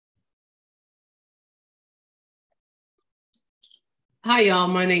Hi, y'all.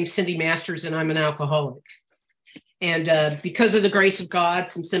 My name's Cyndi Masters, and I'm an alcoholic. And because of the grace of God,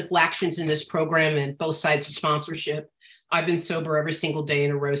 some simple actions in this program and both sides of sponsorship, I've been sober every single day in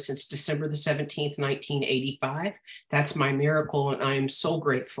a row since December the 17th, 1985. That's my miracle, and I am so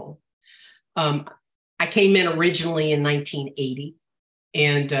grateful. I came in originally in 1980,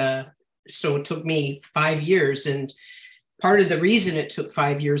 and so it took me 5 years. And part of the reason it took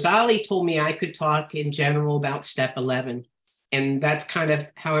 5 years, Ollie told me I could talk in general about Step 11. And that's kind of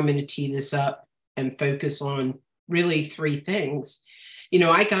how I'm going to tee this up and focus on really three things.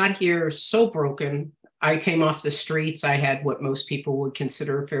 I got here so broken. I came off the streets. I had what most people would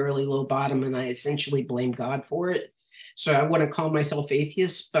consider a fairly low bottom, and I essentially blamed God for it. So I wouldn't call myself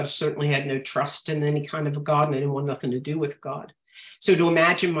atheist, but I certainly had no trust in any kind of a God, and I didn't want nothing to do with God. So to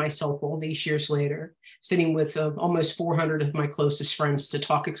imagine myself all these years later, sitting with almost 400 of my closest friends to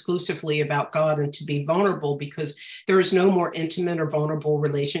talk exclusively about God and to be vulnerable, because there is no more intimate or vulnerable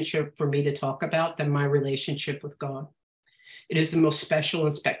relationship for me to talk about than my relationship with God. It is the most special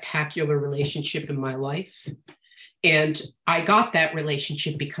and spectacular relationship in my life. And I got that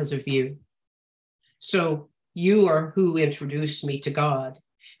relationship because of you. So you are who introduced me to God.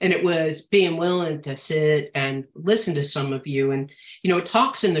 And it was being willing to sit and listen to some of you. And, it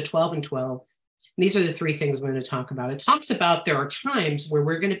talks in the 12 and 12. And these are the three things I'm going to talk about. It talks about there are times where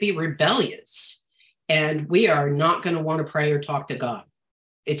we're going to be rebellious and we are not going to want to pray or talk to God.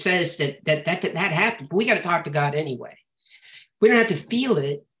 It says that happens, but we got to talk to God anyway. We don't have to feel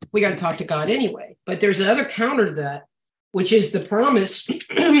it. We got to talk to God anyway. But there's another counter to that, which is the promise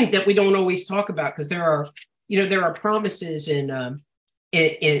that we don't always talk about, because there are promises in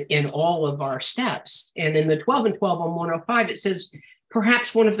all of our steps. And in the 12 and 12 on 105, it says,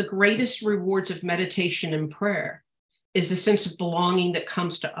 perhaps one of the greatest rewards of meditation and prayer is the sense of belonging that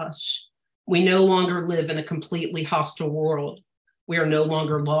comes to us. We no longer live in a completely hostile world. We are no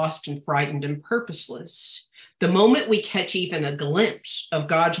longer lost and frightened and purposeless. The moment we catch even a glimpse of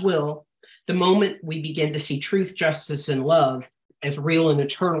God's will, the moment we begin to see truth, justice, and love as real and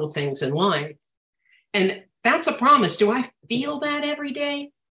eternal things in life. And that's a promise. Do I feel that every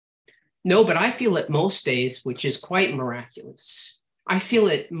day? No, but I feel it most days, which is quite miraculous. I feel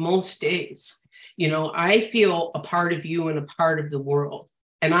it most days. I feel a part of you and a part of the world.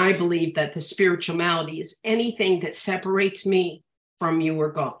 And I believe that the spiritual malady is anything that separates me from you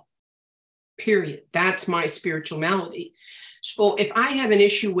or God. Period. That's my spiritual malady. So if I have an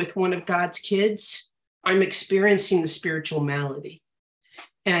issue with one of God's kids, I'm experiencing the spiritual malady.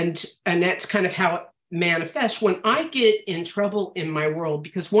 And that's kind of how it manifest when I get in trouble in my world.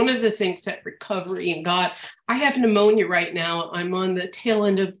 Because one of the things that recovery and God, I have pneumonia right now. I'm on the tail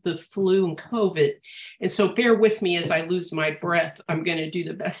end of the flu and COVID. And so bear with me as I lose my breath. I'm going to do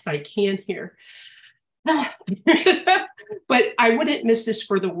the best I can here. But I wouldn't miss this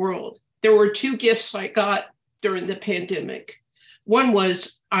for the world. There were two gifts I got during the pandemic. One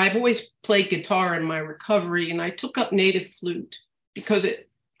was I've always played guitar in my recovery, and I took up native flute because it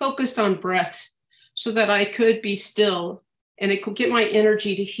focused on breath, so that I could be still and it could get my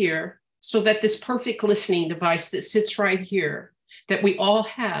energy to hear, so that this perfect listening device that sits right here that we all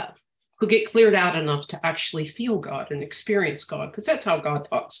have could get cleared out enough to actually feel God and experience God, because that's how God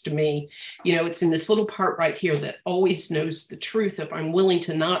talks to me. It's in this little part right here that always knows the truth if I'm willing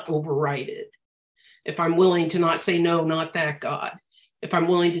to not override it, if I'm willing to not say, no, not that God, if I'm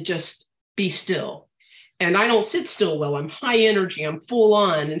willing to just be still. And I don't sit still well. I'm high energy. I'm full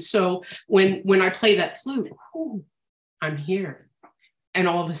on. And so when I play that flute, I'm here. And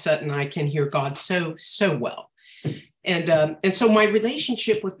all of a sudden I can hear God so well. And so my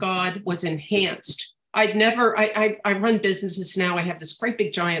relationship with God was enhanced. I run businesses now. I have this great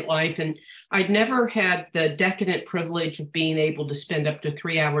big giant life. And I'd never had the decadent privilege of being able to spend up to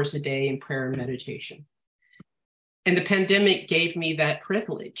 3 hours a day in prayer and meditation. And the pandemic gave me that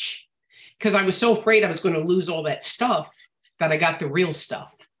privilege, because I was so afraid I was going to lose all that stuff that I got the real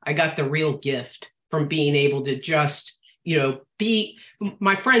stuff. I got the real gift from being able to just, be.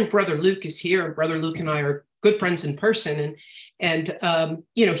 My friend, Brother Luke, is here. Brother Luke and I are good friends in person. And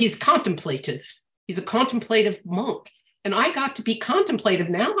he's contemplative. He's a contemplative monk. And I got to be contemplative.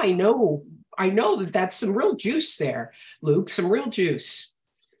 Now I know that that's some real juice there, Luke, some real juice.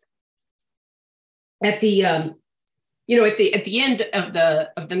 At the end of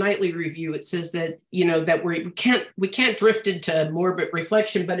the nightly review, it says that that we can't drift into morbid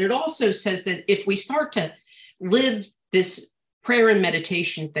reflection, but it also says that if we start to live this prayer and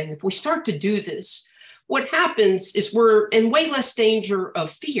meditation thing, if we start to do this, what happens is we're in way less danger of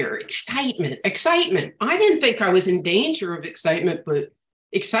fear, excitement. I didn't think I was in danger of excitement, but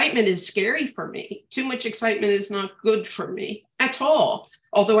Excitement is scary for me. Too much excitement is not good for me at all,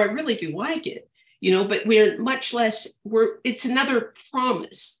 although I really do like it, but we're much less, it's another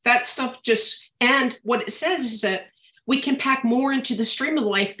promise. That stuff and what it says is that we can pack more into the stream of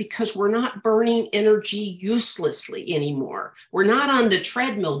life because we're not burning energy uselessly anymore. We're not on the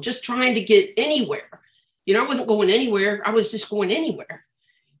treadmill just trying to get anywhere. I wasn't going anywhere. I was just going anywhere.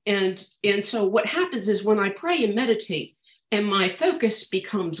 And so what happens is when I pray and meditate and my focus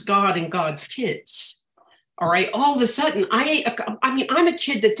becomes God and God's kids, all right, all of a sudden, I'm a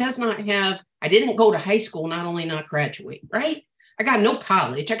kid that I didn't go to high school, not only not graduate, right? I got no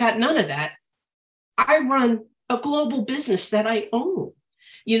college. I got none of that. I run a global business that I own.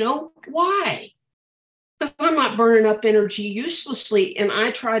 Why? Because I'm not burning up energy uselessly, and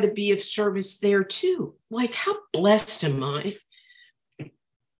I try to be of service there too. Like, how blessed am I?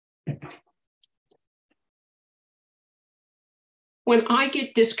 When I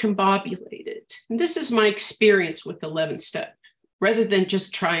get discombobulated, and this is my experience with 11th step, rather than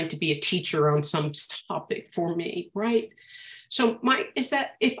just trying to be a teacher on some topic for me, right? So is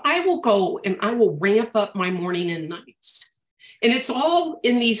that if I will go and I will ramp up my morning and nights, and it's all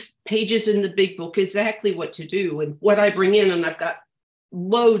in these pages in the big book, exactly what to do and what I bring in. And I've got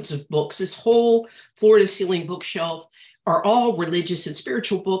loads of books. This whole floor to ceiling bookshelf are all religious and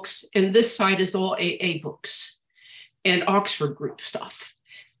spiritual books. And this side is all AA books and Oxford group stuff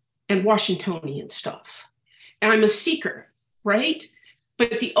and Washingtonian stuff. And I'm a seeker, right?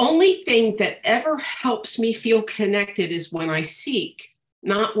 But the only thing that ever helps me feel connected is when I seek,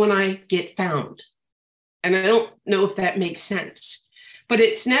 not when I get found. And I don't know if that makes sense, but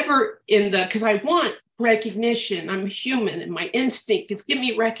it's never because I want recognition. I'm human and my instinct is give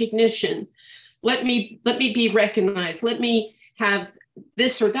me recognition. Let me be recognized. Let me have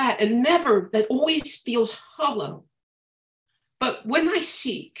this or that. And that always feels hollow. But when I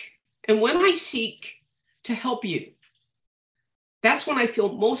seek to help you, that's when I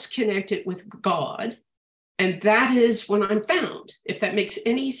feel most connected with God. And that is when I'm found, if that makes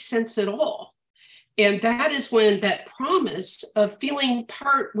any sense at all. And that is when that promise of feeling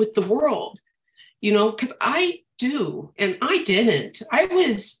part with the world, because I do, and I didn't. I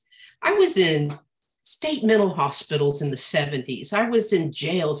was in state mental hospitals in the 70s. I was in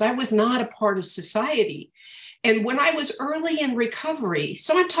jails. I was not a part of society. And when I was early in recovery,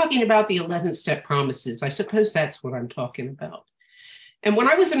 so I'm talking about the 11th step promises. I suppose that's what I'm talking about. And when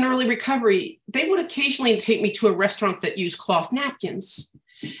I was in early recovery, they would occasionally take me to a restaurant that used cloth napkins.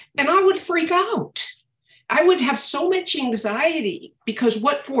 And I would freak out. I would have so much anxiety because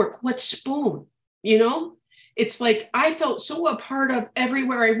what fork, what spoon, It's like I felt so a part of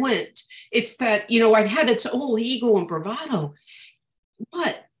everywhere I went. It's that, I've had its whole ego and bravado.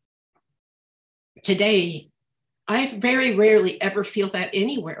 But today, I very rarely ever feel that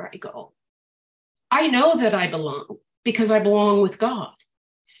anywhere I go. I know that I belong because I belong with God.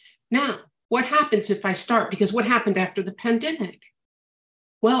 Now, what happens if I start? Because what happened after the pandemic?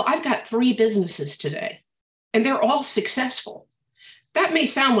 Well, I've got 3 businesses today, and they're all successful. That may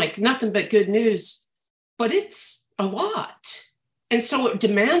sound like nothing but good news, but it's a lot. And so it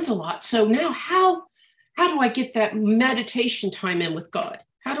demands a lot. So now how do I get that meditation time in with God?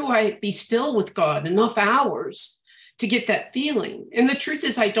 How do I be still with God enough hours to get that feeling? And the truth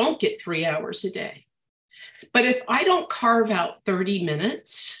is I don't get 3 hours a day. But if I don't carve out 30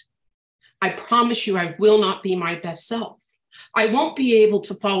 minutes, I promise you I will not be my best self. I won't be able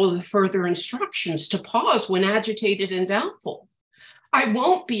to follow the further instructions to pause when agitated and doubtful. I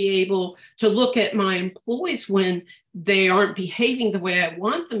won't be able to look at my employees when they aren't behaving the way I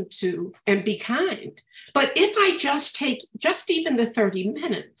want them to and be kind. But if I just take even the 30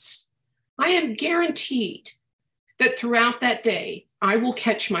 minutes, I am guaranteed that throughout that day, I will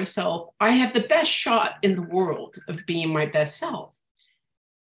catch myself. I have the best shot in the world of being my best self.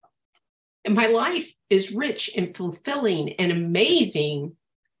 And my life is rich and fulfilling and amazing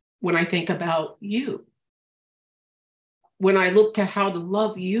when I think about you. When I look to how to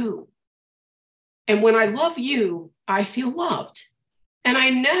love you. And when I love you, I feel loved. And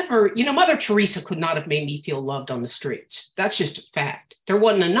I never, Mother Theresa could not have made me feel loved on the streets. That's just a fact. There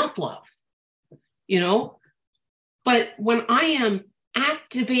wasn't enough love, But when I am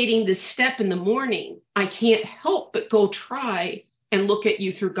activating this step in the morning, I can't help but go try and look at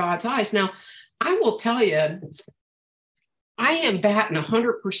you through God's eyes. Now, I will tell you, I am batting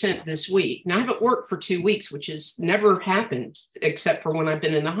 100% this week. Now, I haven't worked for 2 weeks, which has never happened except for when I've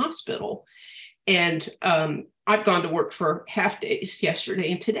been in the hospital. And I've gone to work for half days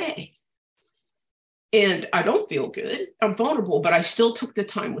yesterday and today. And I don't feel good. I'm vulnerable, but I still took the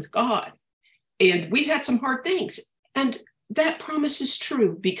time with God. And we've had some hard things. And that promise is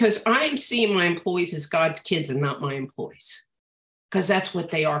true because I'm seeing my employees as God's kids and not my employees, because that's what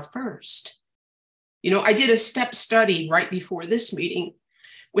they are first. I did a step study right before this meeting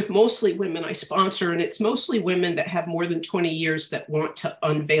with mostly women I sponsor, and it's mostly women that have more than 20 years that want to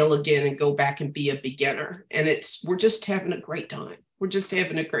unveil again and go back and be a beginner. And we're just having a great time. We're just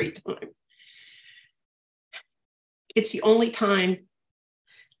having a great time. It's the only time.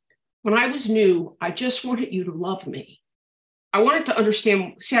 When I was new, I just wanted you to love me. I wanted to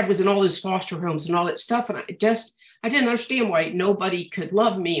understand, see, I was in all those foster homes and all that stuff, and I didn't understand why nobody could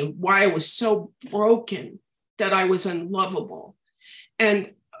love me and why I was so broken that I was unlovable.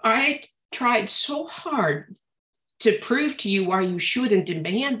 And I tried so hard to prove to you why you should and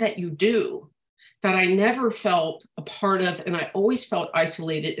demand that you do, that I never felt a part of, and I always felt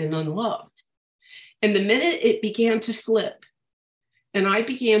isolated and unloved. And the minute it began to flip, and I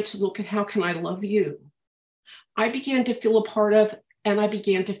began to look at how can I love you, I began to feel a part of, and I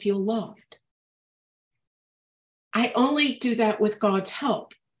began to feel loved. I only do that with God's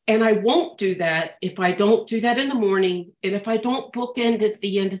help. And I won't do that if I don't do that in the morning, and if I don't bookend at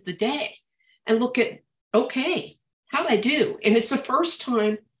the end of the day and look at, okay, how'd I do? And it's the first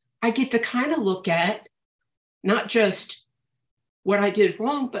time I get to kind of look at not just what I did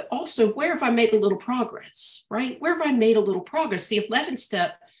wrong, but also where have I made a little progress, right? Where have I made a little progress? The 11th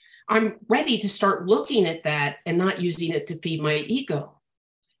step, I'm ready to start looking at that and not using it to feed my ego,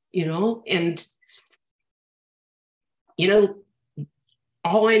 and,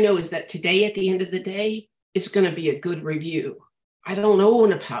 all I know is that today, at the end of the day, it's going to be a good review. I don't owe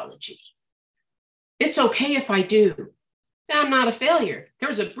an apology. It's okay if I do. I'm not a failure.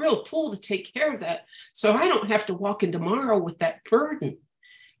 There's a real tool to take care of that. So I don't have to walk in tomorrow with that burden.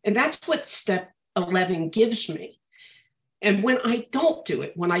 And that's what step 11 gives me. And when I don't do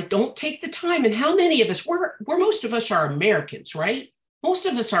it, when I don't take the time, and how many of us, most of us are Americans, right? Most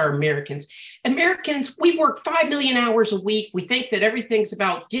of us are Americans. Americans, we work 5 million hours a week. We think that everything's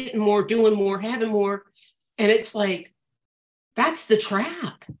about getting more, doing more, having more. And it's like, that's the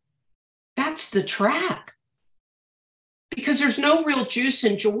trap. That's the trap. Because there's no real juice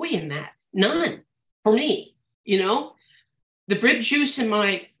and joy in that. None for me. The big juice in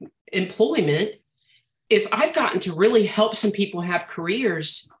my employment is I've gotten to really help some people have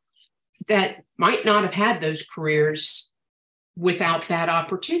careers that might not have had those careers without that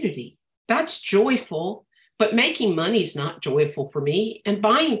opportunity. That's joyful, but making money is not joyful for me, and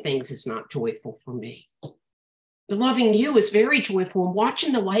buying things is not joyful for me. Loving you is very joyful, and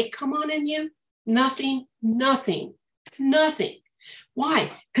watching the light come on in you, nothing.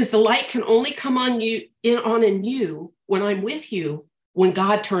 Why? Because the light can only come on in you when I'm with you, when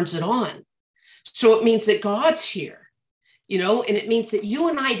God turns it on. So it means that God's here, and it means that you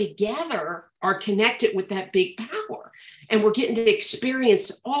and I together are connected with that big power, and we're getting to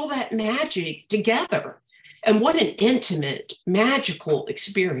experience all that magic together. And what an intimate, magical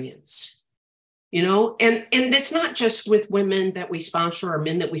experience, and it's not just with women that we sponsor or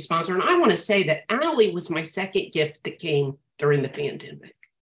men that we sponsor. And I want to say that Allie was my second gift that came during the pandemic.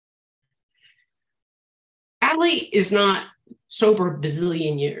 Allie is not sober a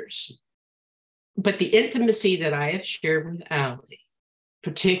bazillion years, but the intimacy that I have shared with Allie,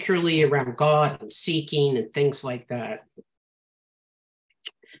 particularly around God and seeking and things like that,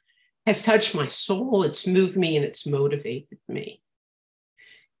 has touched my soul. It's moved me and it's motivated me.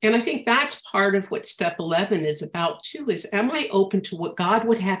 And I think that's part of what step 11 is about too, is am I open to what God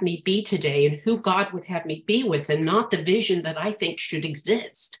would have me be today and who God would have me be with, and not the vision that I think should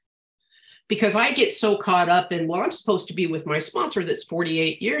exist? Because I get so caught up in, well, I'm supposed to be with my sponsor that's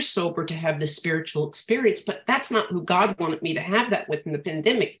 48 years sober to have this spiritual experience, but that's not who God wanted me to have that with in the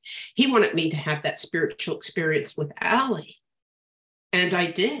pandemic. He wanted me to have that spiritual experience with Allie. And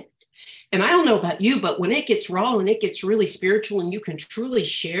I did. And I don't know about you, but when it gets raw and it gets really spiritual and you can truly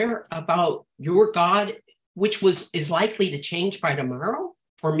share about your God, which is likely to change by tomorrow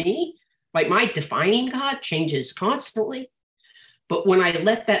for me, like my defining God changes constantly. But when I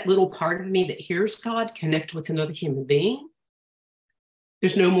let that little part of me that hears God connect with another human being,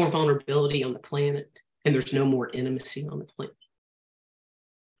 there's no more vulnerability on the planet, and there's no more intimacy on the planet.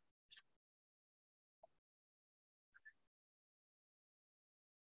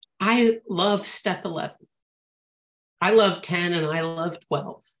 I love step 11. I love 10 and I love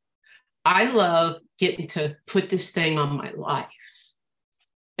 12. I love getting to put this thing on my life.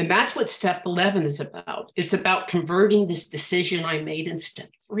 And that's what step 11 is about. It's about converting this decision I made in step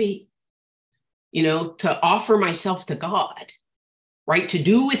 3, to offer myself to God, right? To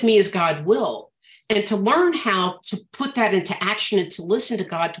do with me as God will, and to learn how to put that into action and to listen to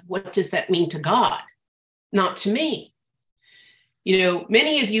God. To what does that mean to God, not to me?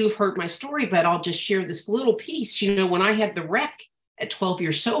 Many of you have heard my story, but I'll just share this little piece. When I had the wreck at 12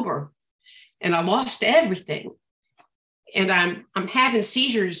 years sober and I lost everything, and I'm having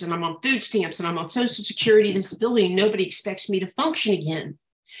seizures, and I'm on food stamps, and I'm on Social Security disability, and nobody expects me to function again.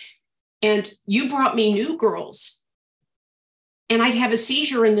 And you brought me New Girls, and I'd have a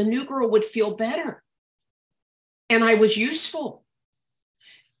seizure and the New Girl would feel better. And I was useful.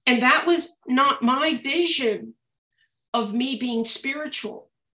 And that was not my vision of me being spiritual.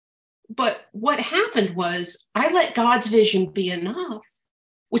 But what happened was I let God's vision be enough,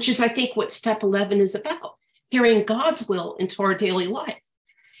 which is, I think, what Step 11 is about, carrying God's will into our daily life.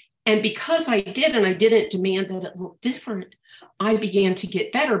 And because I did, and I didn't demand that it look different, I began to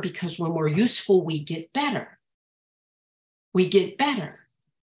get better, because when we're useful, we get better. We get better.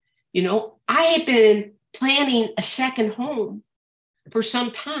 I had been planning a second home for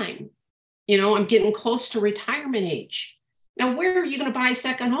some time. I'm getting close to retirement age. Now, where are you going to buy a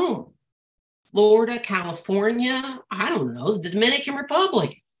second home? Florida, California, I don't know, the Dominican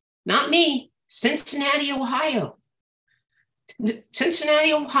Republic. Not me. Cincinnati, Ohio.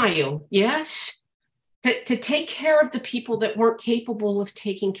 Cincinnati, Ohio, yes. To take care of the people that weren't capable of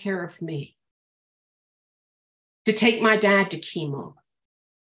taking care of me. To take my dad to chemo.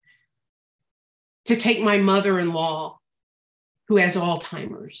 To take my mother-in-law who has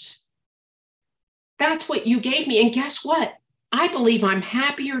Alzheimer's. That's what you gave me. And guess what? I believe I'm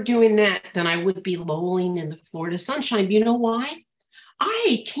happier doing that than I would be lolling in the Florida sunshine. You know why?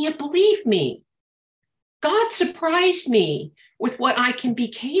 I can't believe me. God surprised me with what I can be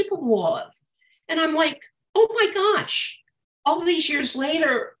capable of. And I'm like, oh my gosh, all these years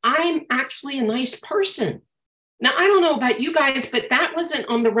later, I'm actually a nice person. Now, I don't know about you guys, but that wasn't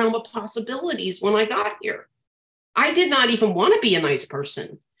on the realm of possibilities when I got here. I did not even want to be a nice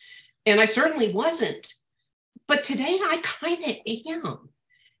person. And I certainly wasn't. But today I kind of am.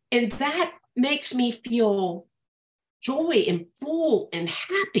 And that makes me feel joy and full and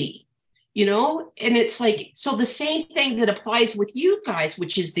happy, And it's like, so the same thing that applies with you guys,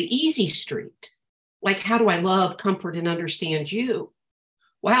 which is the easy street. Like, how do I love, comfort, and understand you?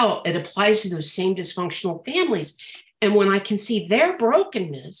 Wow, it applies to those same dysfunctional families. And when I can see their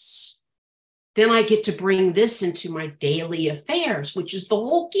brokenness, then I get to bring this into my daily affairs, which is the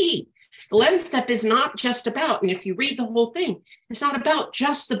whole key. The 11th step is not just about, and if you read the whole thing, it's not about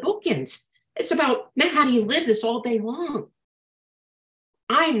just the bookends. It's about, now, how do you live this all day long?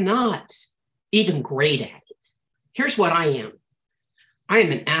 I'm not even great at it. Here's what I am. I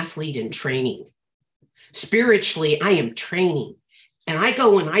am an athlete in training. Spiritually, I am training. And I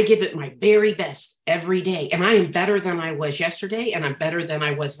go and I give it my very best every day. And I am better than I was yesterday. And I'm better than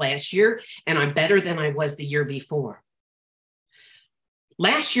I was last year. And I'm better than I was the year before.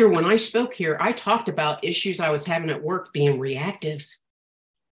 Last year, when I spoke here, I talked about issues I was having at work being reactive.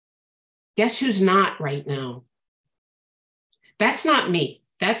 Guess who's not right now? That's not me.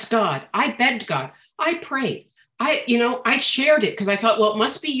 That's God. I begged God. I prayed. I shared it because I thought, well, it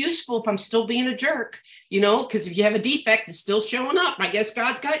must be useful if I'm still being a jerk, because if you have a defect, it's still showing up. I guess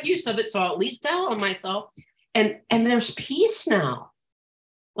God's got use of it. So I'll at least tell on myself. And there's peace now.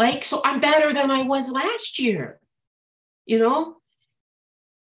 So I'm better than I was last year.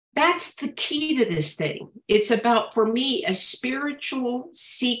 That's the key to this thing. It's about, for me, a spiritual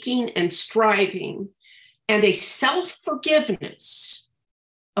seeking and striving and a self-forgiveness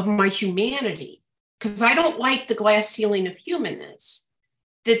of my humanity, because I don't like the glass ceiling of humanness,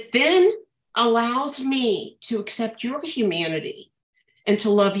 that then allows me to accept your humanity and to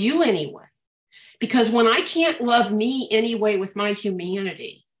love you anyway. Because when I can't love me anyway with my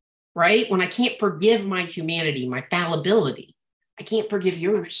humanity, right? When I can't forgive my humanity, my fallibility, I can't forgive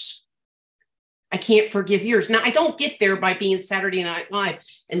yours. I can't forgive yours. Now, I don't get there by being Saturday Night Live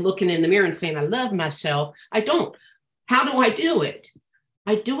and looking in the mirror and saying, I love myself. I don't. How do I do it?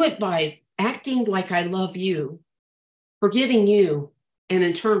 I do it by acting like I love you, forgiving you, and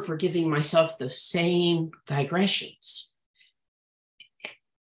in turn, forgiving myself the same digressions.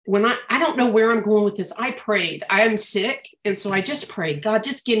 When I don't know where I'm going with this. I prayed. I am sick. And so I just prayed, God,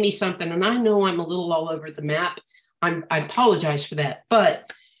 just give me something. And I know I'm a little all over the map. I apologize for that,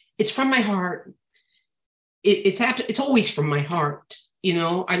 but it's from my heart. It's always from my heart.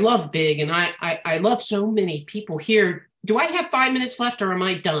 I love big, and I love so many people here. Do I have 5 minutes left, or am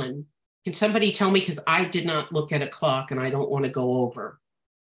I done? Can somebody tell me? Because I did not look at a clock and I don't want to go over.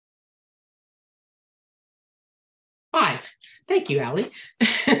 5. Thank you, Allie.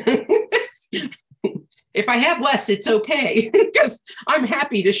 If I have less, it's okay, because I'm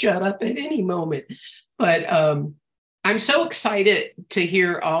happy to shut up at any moment. But I'm so excited to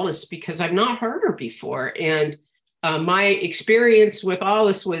hear Olis, because I've not heard her before. And My experience with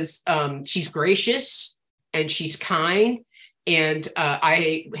Olis was she's gracious and she's kind. And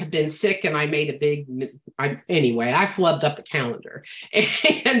I have been sick, and I made a big. I flubbed up a calendar,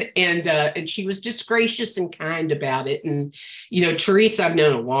 and she was just gracious and kind about it. And Theresa, I've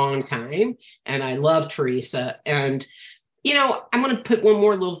known a long time, and I love Theresa. And I'm going to put one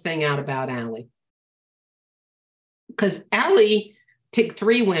more little thing out about Allie, because Allie picked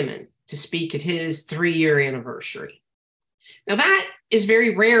 3 women to speak at his 3-year anniversary. Now that is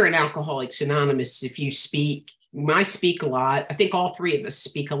very rare in Alcoholics Anonymous. If you speak. I speak a lot. I think all 3 of us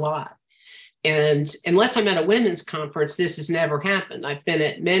speak a lot. And unless I'm at a women's conference, this has never happened. I've been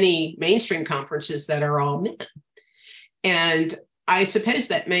at many mainstream conferences that are all men. And I suppose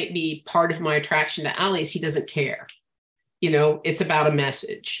that might be part of my attraction to Ali is he doesn't care. It's about a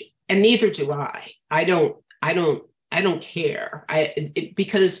message. And neither do I. I don't care.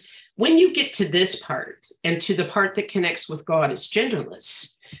 Because when you get to this part and to the part that connects with God, it's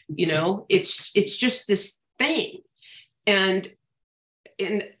genderless. It's just this thing. And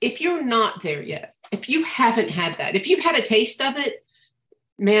if you're not there yet, if you haven't had that, if you've had a taste of it,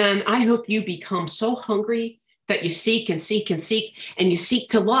 man, I hope you become so hungry that you seek and seek and seek, and you seek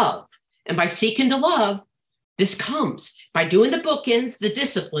to love. And by seeking to love, this comes by doing the bookends, the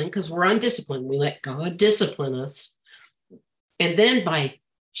discipline, because we're undisciplined. We let God discipline us. And then by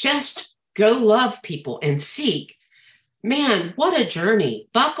just go love people and seek, man, what a journey.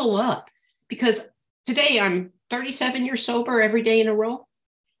 Buckle up. Because today I'm 37 years sober every day in a row.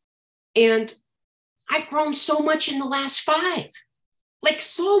 And I've grown so much in the last 5, like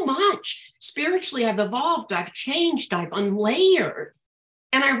so much. Spiritually, I've evolved, I've changed, I've unlayered.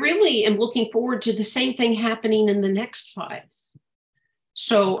 And I really am looking forward to the same thing happening in the next 5.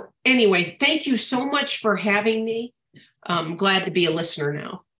 So anyway, thank you so much for having me. I'm glad to be a listener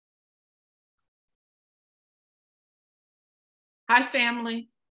now. Hi, family.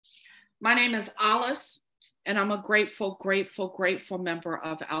 My name is Olis, and I'm a grateful, grateful, grateful member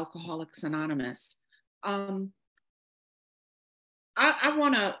of Alcoholics Anonymous. I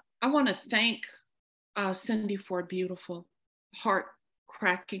want to thank Cyndi for a beautiful,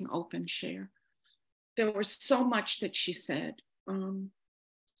 heart-cracking, open share. There was so much that she said.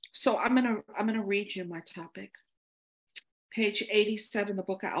 So I'm gonna read you my topic. Page 87, the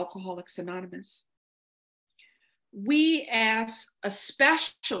book of Alcoholics Anonymous. We ask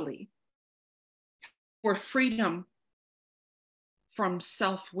especially for freedom from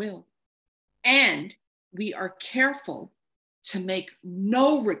self-will, and we are careful to make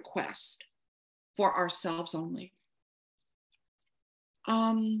no request for ourselves only.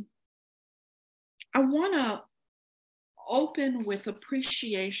 I want to open with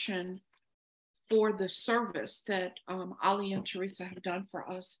appreciation for the service that Ali and Theresa have done for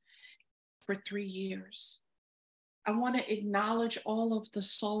us for 3 years. I want to acknowledge all of the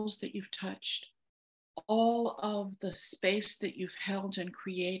souls that you've touched, all of the space that you've held and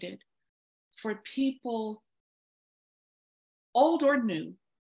created for people, old or new,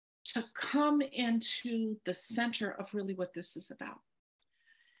 to come into the center of really what this is about.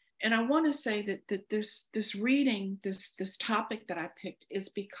 And I want to say that this reading, this topic that I picked is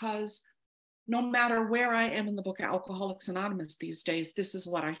because no matter where I am in the book of Alcoholics Anonymous these days, this is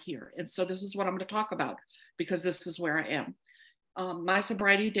what I hear. And so this is what I'm going to talk about because this is where I am. My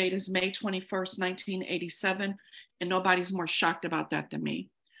sobriety date is May 21st, 1987, and nobody's more shocked about that than me.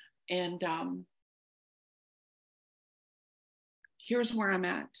 And here's where I'm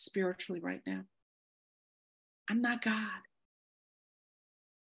at spiritually right now. I'm not God.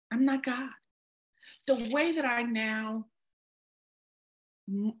 I'm not God. The way that I now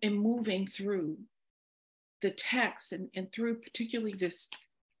am moving through the text and through particularly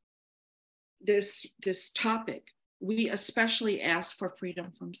this topic, we especially ask for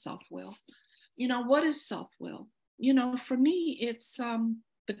freedom from self-will. What is self-will? For me, it's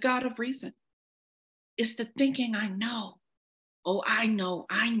the God of reason. It's the thinking I know. Oh, I know.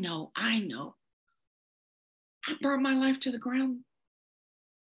 I burn my life to the ground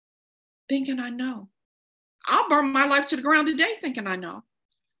thinking I know. I'll burn my life to the ground today thinking I know.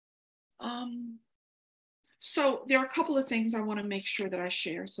 So there are a couple of things I want to make sure that I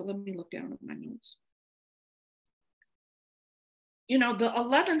share. So let me look down at my notes. The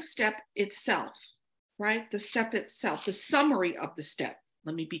 11th step itself, right? The step itself, the summary of the step.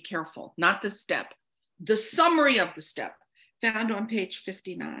 Let me be careful, not the step. The summary of the step, found on page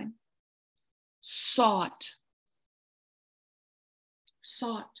 59. Sought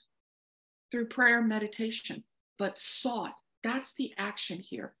through prayer and meditation, but sought. That's the action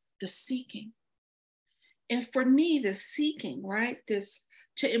here, the seeking. And for me, the seeking, right, this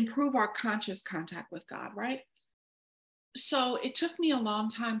to improve our conscious contact with God, right? So it took me a long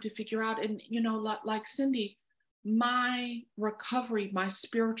time to figure out, and you know, like Cyndi, my recovery, my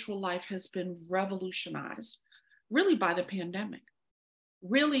spiritual life has been revolutionized really by the pandemic,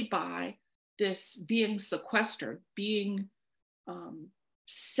 really by this being sequestered, being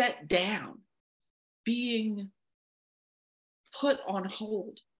set down, being put on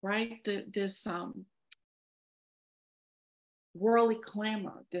hold, right? This worldly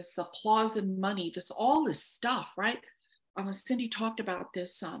clamor, this applause and money, this all this stuff, right? Cyndi talked about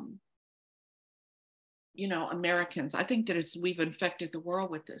this, you know, Americans. I think that we've infected the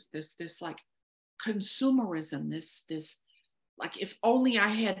world with this like consumerism, this like if only I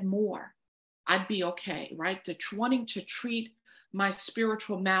had more, I'd be okay, right? The wanting to treat my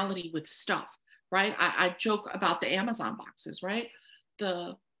spiritual malady with stuff, right? I joke about the Amazon boxes, right?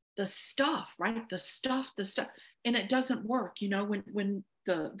 The stuff, right? The stuff, and it doesn't work. You know, when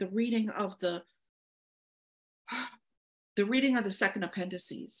the reading of the reading of the second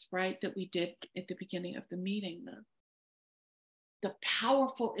appendices, right, that we did at the beginning of the meeting, the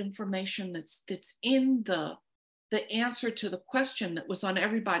powerful information that's in the answer to the question that was on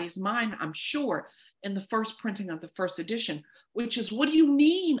everybody's mind, I'm sure, in the first printing of the first edition, which is, what do you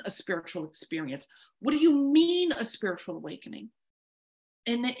mean a spiritual experience? What do you mean a spiritual awakening?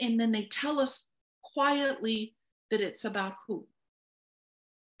 And then they tell us quietly that it's about who?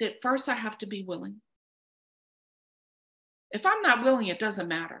 That first I have to be willing. If I'm not willing, it doesn't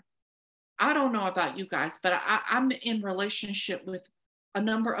matter. I don't know about you guys, but I'm in relationship with a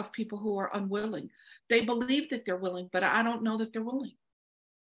number of people who are unwilling. They believe that they're willing, but I don't know that they're willing.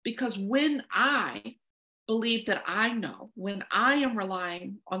 Because when I believe that I know, when I am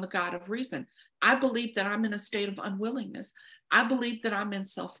relying on the God of reason, I believe that I'm in a state of unwillingness. I believe that I'm in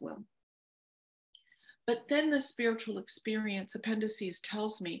self-will. But then the spiritual experience appendices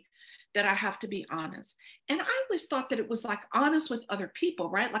tells me that I have to be honest. And I always thought that it was like honest with other people,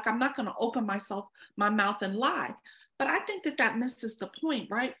 right? Like I'm not going to open my mouth and lie. But I think that misses the point,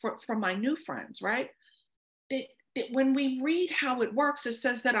 right? For my new friends, right? That when we read how it works, it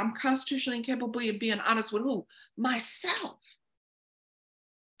says that I'm constitutionally incapable of being honest with who? Myself.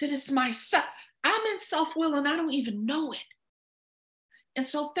 That it's myself. I'm in self-will and I don't even know it. And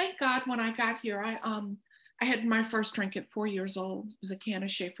so thank God when I got here, I had my first drink at 4 years old. It was a can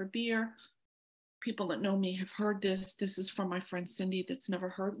of Schaefer beer. People that know me have heard this. This is from my friend Cyndi that's never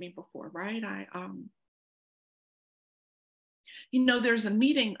heard me before, right? You know, there's a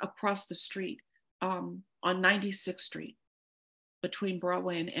meeting across the street on 96th Street between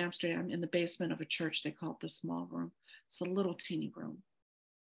Broadway and Amsterdam in the basement of a church they call it the Small Room. It's a little teeny room.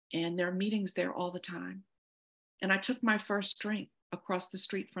 And there are meetings there all the time. And I took my first drink across the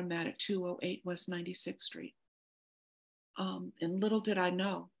street from that at 208 West 96th Street. And little did I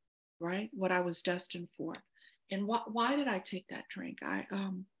know, right, what I was destined for. And why did I take that drink?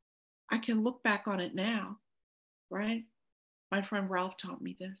 I can look back on it now, right? My friend Ralph taught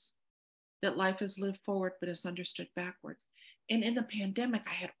me this, that life is lived forward, but is understood backward. And in the pandemic,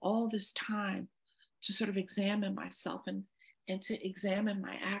 I had all this time to sort of examine myself and to examine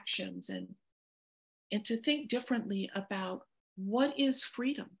my actions and to think differently about what is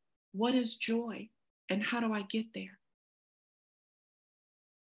freedom, what is joy, and how do I get there?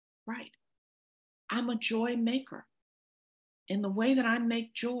 Right. I'm a joy maker. And the way that I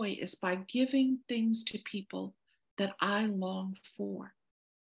make joy is by giving things to people that I long for.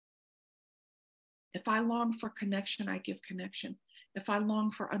 If I long for connection, I give connection. If I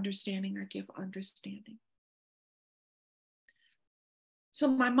long for understanding, I give understanding. So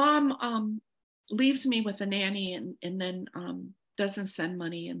my mom leaves me with a nanny and then doesn't send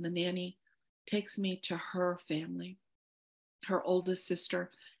money. And the nanny takes me to her family, her oldest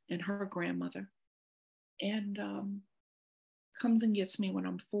sister and her grandmother, and comes and gets me when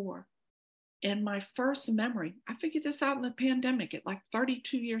I'm 4. And my first memory, I figured this out in the pandemic at like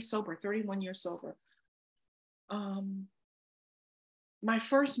 32 years sober, 31 years sober. My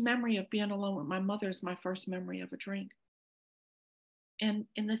first memory of being alone with my mother is my first memory of a drink. And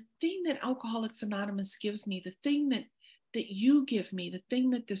the thing that Alcoholics Anonymous gives me, the thing that you give me, the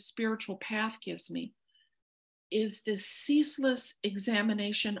thing that the spiritual path gives me, is this ceaseless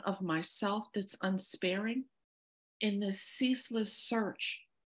examination of myself that's unsparing, in this ceaseless search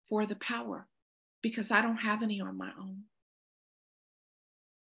for the power, because I don't have any on my own.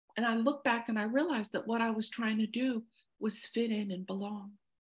 And I look back and I realized that what I was trying to do was fit in and belong.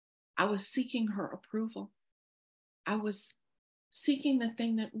 I was seeking her approval. I was seeking the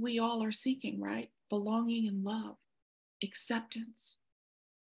thing that we all are seeking, right? Belonging and love, acceptance.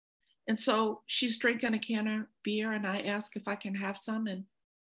 And so she's drinking a can of beer and I ask if I can have some. And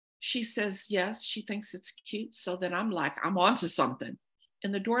She says, yes, she thinks it's cute. So then I'm like, I'm onto something.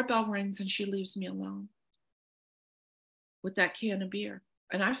 And the doorbell rings and she leaves me alone with that can of beer.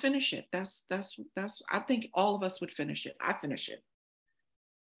 And I finish it. That's, I think all of us would finish it. I finish it.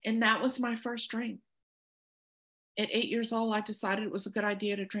 And that was my first drink. At 8 years old, I decided it was a good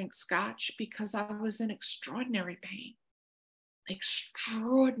idea to drink scotch because I was in extraordinary pain.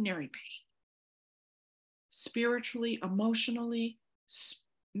 Extraordinary pain. Spiritually, emotionally,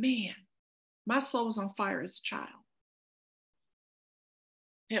 man, my soul was on fire as a child.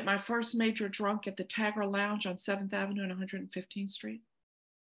 Had my first major drunk at the Tagger Lounge on 7th Avenue and 115th Street.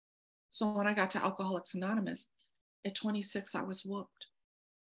 So when I got to Alcoholics Anonymous, at 26, I was whooped.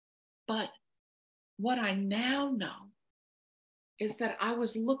 But what I now know is that I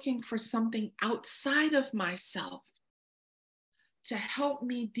was looking for something outside of myself to help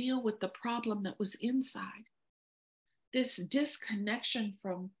me deal with the problem that was inside. This disconnection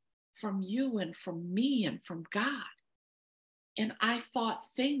from you and from me and from God. And I thought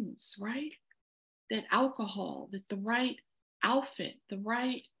things, right? That alcohol, that the right outfit, the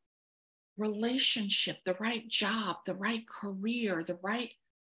right relationship, the right job, the right career, the right.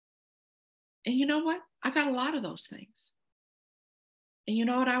 And you know what? I got a lot of those things. And you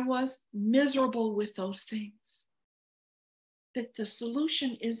know what I was? Miserable with those things. That the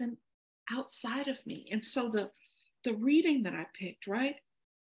solution isn't outside of me. And so the reading that I picked, right?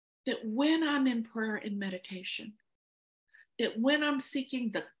 That when I'm in prayer and meditation, that when I'm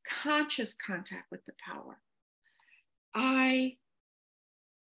seeking the conscious contact with the power, I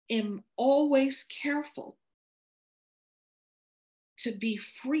am always careful to be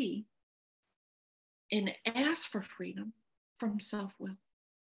free and ask for freedom from self-will.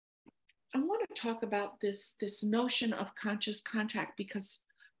 I want to talk about this notion of conscious contact because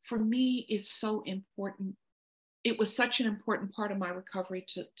for me, it's so important. It was such an important part of my recovery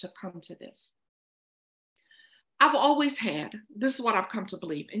to come to this. I've always had, this is what I've come to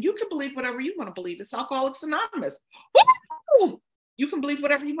believe, and you can believe whatever you want to believe. It's Alcoholics Anonymous. Woo! You can believe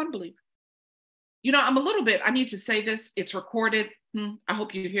whatever you want to believe. You know, I'm a little bit, I need to say this, it's recorded. I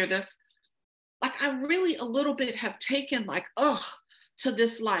hope you hear this. Like I really a little bit have taken like, to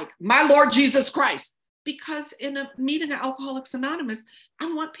this like, my Lord Jesus Christ. Because in a meeting at Alcoholics Anonymous,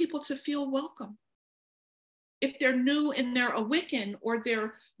 I want people to feel welcome. If they're new and they're a Wiccan or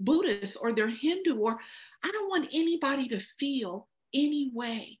they're Buddhist or they're Hindu, or I don't want anybody to feel any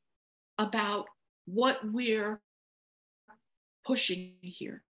way about what we're pushing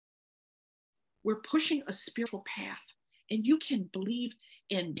here. We're pushing a spiritual path, and you can believe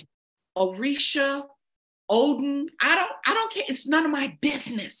in Orisha, Odin. I don't care. It's none of my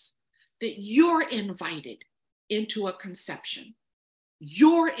business that you're invited into a conception.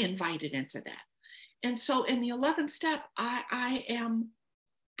 You're invited into that. And so in the 11th step, I'm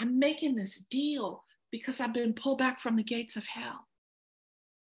making this deal because I've been pulled back from the gates of hell.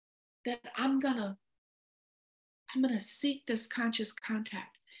 That I'm gonna seek this conscious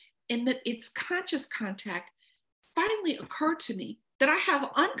contact, and that it's conscious contact finally occurred to me that I have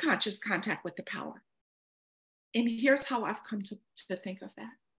unconscious contact with the power. And here's how I've come to think of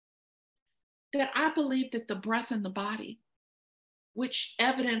that. That I believe that the breath in the body, which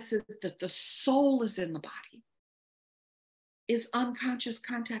evidences that the soul is in the body, is unconscious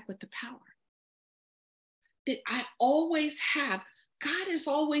contact with the power. That I always have. God is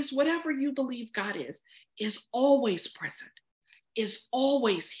always, whatever you believe God is always present, is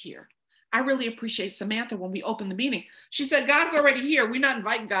always here. I really appreciate Samantha when we opened the meeting. She said, God's already here. We're not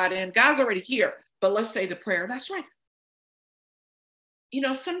inviting God in. God's already here. But let's say the prayer. That's right. You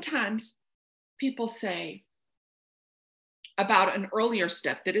know, sometimes people say about an earlier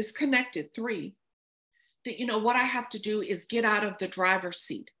step that is connected, 3, that, you know, what I have to do is get out of the driver's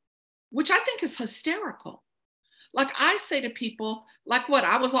seat, which I think is hysterical. Like I say to people, like what?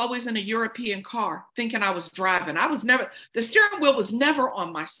 I was always in a European car thinking I was driving. The steering wheel was never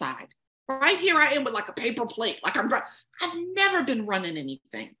on my side. Right here I am with like a paper plate, like I'm driving. I've never been running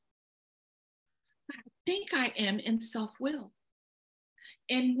anything. I think I am in self-will.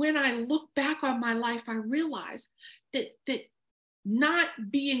 And when I look back on my life, I realize that not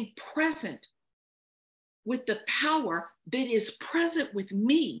being present with the power that is present with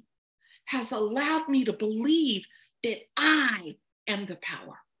me has allowed me to believe that I am the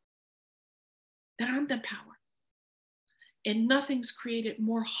power, that I'm the power. And nothing's created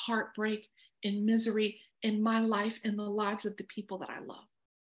more heartbreak and misery in my life and the lives of the people that I love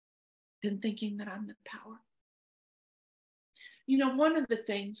than thinking that I'm the power. You know, one of the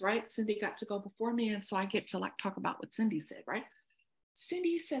things, right? Cyndi got to go before me, and so I get to like talk about what Cyndi said, right?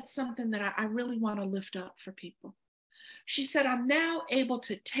 Cyndi said something that I really want to lift up for people. She said, I'm now able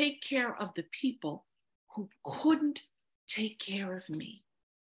to take care of the people who couldn't take care of me.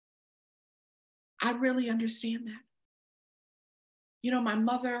 I really understand that. You know, my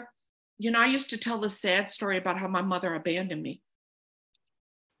mother, I used to tell this sad story about how my mother abandoned me.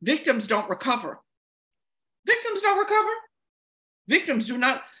 Victims don't recover. Victims don't recover. Victims do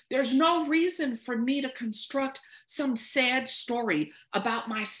not. There's no reason for me to construct some sad story about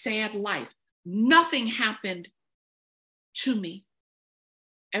my sad life. Nothing happened to me.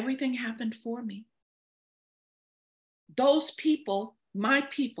 Everything happened for me. Those people, my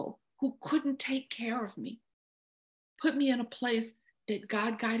people, who couldn't take care of me, put me in a place that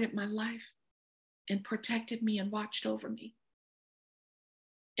God guided my life and protected me and watched over me.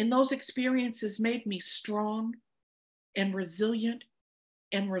 And those experiences made me strong and resilient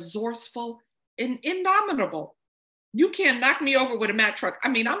and resourceful and indomitable. You can't knock me over with a Mack truck. I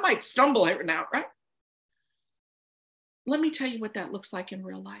mean, I might stumble every now, right? Let me tell you what that looks like in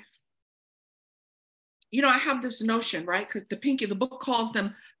real life. You know, I have this notion, right? Because the book calls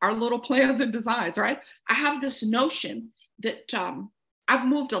them our little plans and designs, right? I have this notion that I've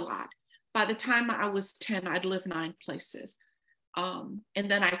moved a lot. By the time I was 10, I'd lived 9 places. And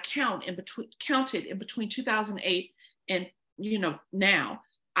then I counted in between 2008 and, now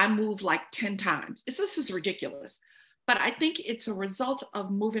I moved like 10 times. This is ridiculous. But I think it's a result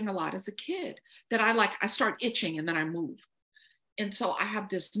of moving a lot as a kid that I start itching and then I move. And so I have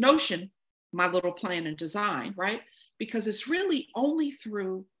this notion, my little plan and design, right? Because it's really only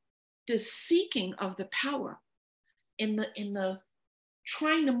through this seeking of the power in the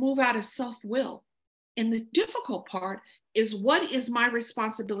trying to move out of self-will. And the difficult part is, what is my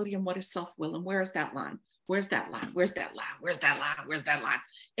responsibility and what is self-will? And where is that line? Where's that line? Where's that line? Where's that line? Where's that line?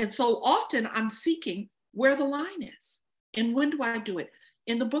 And so often I'm seeking where the line is. And when do I do it?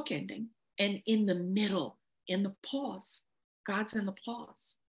 In the book ending and in the middle, in the pause. God's in the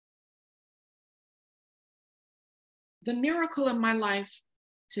pause. The miracle in my life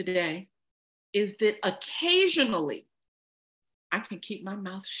today is that occasionally I can keep my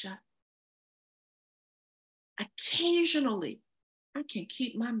mouth shut. Occasionally I can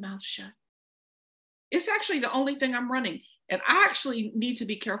keep my mouth shut. It's actually the only thing I'm running. And I actually need to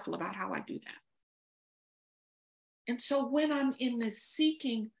be careful about how I do that. And so when I'm in this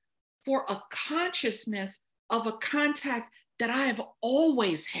seeking for a consciousness of a contact that I have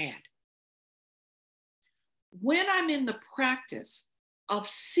always had, when I'm in the practice of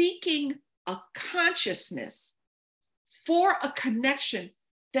seeking a consciousness for a connection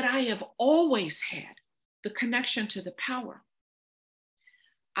that I have always had, the connection to the power,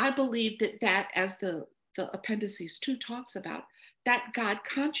 I believe that as the appendices 2 talks about, that God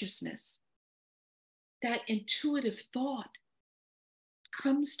consciousness, that intuitive thought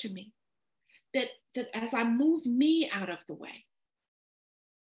comes to me, that as I move me out of the way.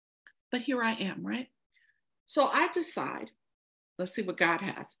 But here I am, right? So I decide, let's see what God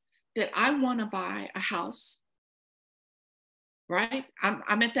has, that I want to buy a house, right?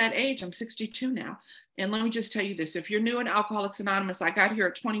 I'm at that age, I'm 62 now. And let me just tell you this, if you're new in Alcoholics Anonymous, I got here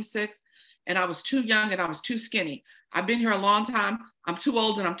at 26 and I was too young and I was too skinny. I've been here a long time. I'm too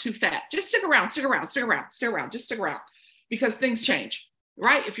old and I'm too fat. Just stick around, just stick around, because things change,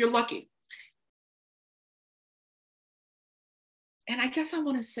 right? If you're lucky. And I guess I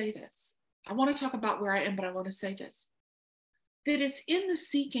want to say this. I want to talk about where I am, but I want to say this, that it's in the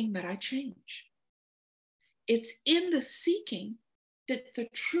seeking that I change. It's in the seeking that the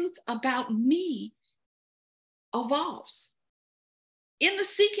truth about me evolves. In the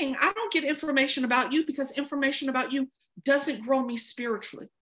seeking, I don't get information about you because information about you doesn't grow me spiritually.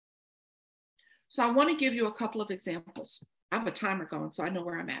 So I want to give you a couple of examples. I have a timer going, so I know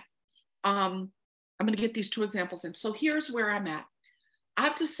where I'm at. I'm going to get these 2 examples in. So here's where I'm at.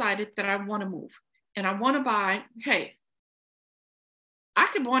 I've decided that I want to move and I want to buy, hey, I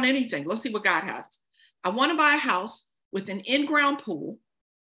could want anything. Let's see what God has. I want to buy a house with an in-ground pool.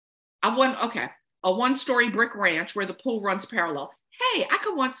 I want, a 1-story brick ranch where the pool runs parallel. Hey, I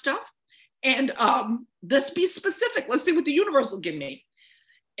could want stuff. And let's be specific. Let's see what the universe will give me.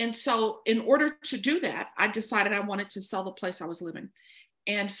 And so in order to do that, I decided I wanted to sell the place I was living.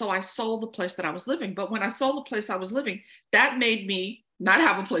 And so I sold the place that I was living. But when I sold the place I was living, that made me not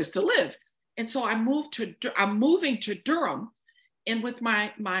have a place to live. And so I'm moving to Durham. And with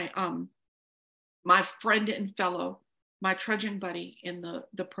my friend and fellow, my trudging buddy in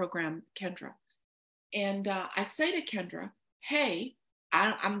the program, Kendra. And I say to Kendra, hey,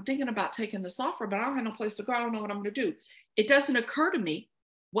 I'm thinking about taking this offer, but I don't have no place to go. I don't know what I'm going to do. It doesn't occur to me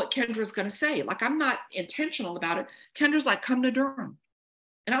what Kendra's going to say. Like, I'm not intentional about it. Kendra's like, come to Durham.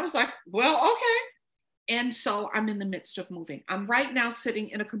 And I was like, well, okay. And so I'm in the midst of moving. I'm right now sitting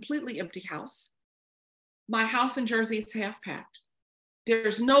in a completely empty house. My house in Jersey is half packed.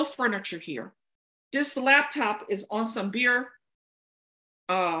 There's no furniture here. This laptop is on some beer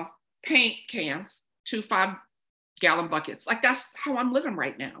paint cans, 2 5-gallon buckets. Like, that's how I'm living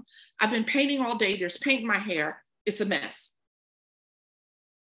right now. I've been painting all day. There's paint in my hair. It's a mess.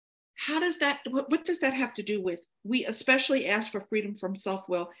 How does that, what does that have to do with, we especially ask for freedom from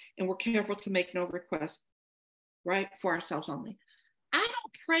self-will, and we're careful to make no request, right, for ourselves only. I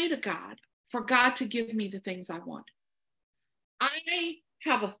don't pray to God for God to give me the things I want. I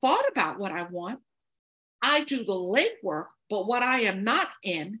have a thought about what I want. I do the legwork, but what I am not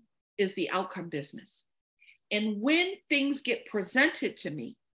in is the outcome business. And when things get presented to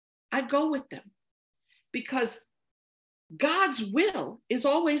me, I go with them, because God's will is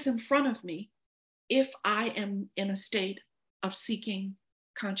always in front of me if I am in a state of seeking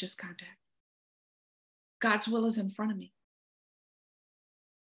conscious contact. God's will is in front of me.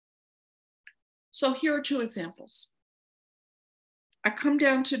 So here are 2 examples. I come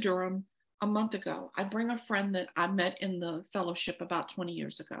down to Durham a month ago. I bring a friend that I met in the fellowship about 20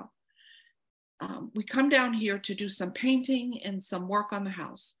 years ago. We come down here to do some painting and some work on the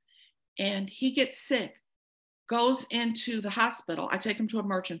house. And he gets sick, goes into the hospital. I take him to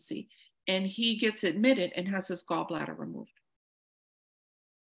emergency, and he gets admitted and has his gallbladder removed.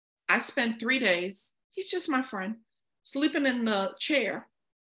 I spent 3 days, he's just my friend, sleeping in the chair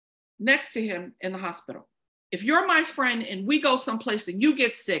next to him in the hospital. If you're my friend and we go someplace and you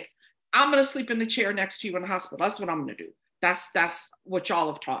get sick, I'm going to sleep in the chair next to you in the hospital. That's what I'm going to do. That's what y'all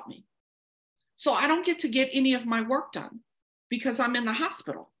have taught me. So I don't get to get any of my work done because I'm in the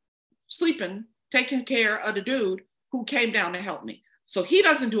hospital, sleeping, taking care of the dude who came down to help me. So he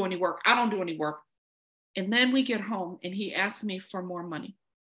doesn't do any work. I don't do any work. And then we get home and he asked me for more money.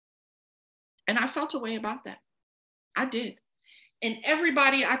 And I felt a way about that. I did. And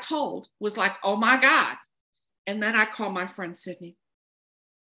everybody I told was like, oh my God. And then I called my friend Cyndi.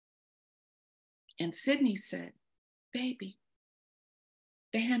 And Cyndi said, baby,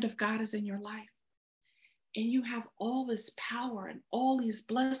 the hand of God is in your life. And you have all this power and all these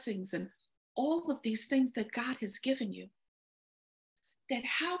blessings and all of these things that God has given you. That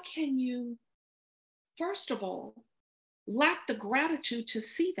how can you, first of all, lack the gratitude to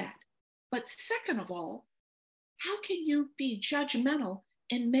see that? But second of all, how can you be judgmental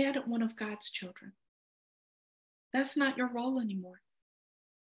and mad at one of God's children? That's not your role anymore.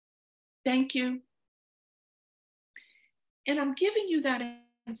 Thank you. And I'm giving you that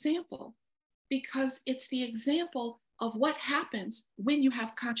example because it's the example of what happens when you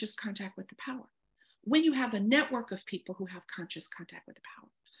have conscious contact with the power, when you have a network of people who have conscious contact with the power,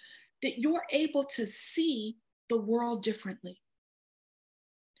 that you're able to see the world differently.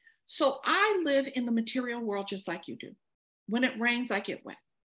 So I live in the material world just like you do. When it rains, I get wet.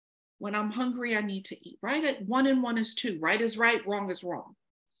 When I'm hungry, I need to eat, right? 1 and 1 is 2, right is right, wrong is wrong.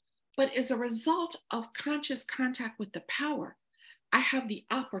 But as a result of conscious contact with the power, I have the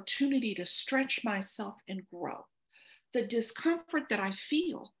opportunity to stretch myself and grow. The discomfort that I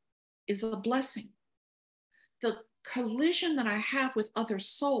feel is a blessing. The collision that I have with other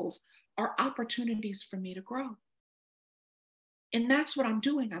souls are opportunities for me to grow. And that's what I'm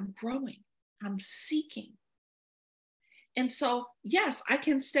doing. I'm growing. I'm seeking. And so, yes, I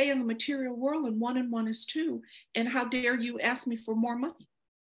can stay in the material world and 1 and 1 is 2. And how dare you ask me for more money?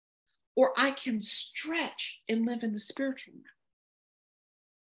 Or I can stretch and live in the spiritual realm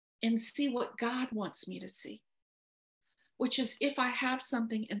and see what God wants me to see, which is if I have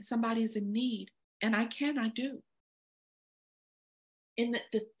something and somebody's in need, and I do. And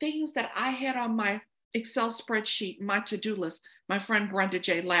the things that I had on my Excel spreadsheet, my to-do list, my friend Brenda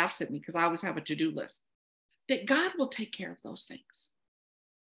J laughs at me because I always have a to-do list, that God will take care of those things.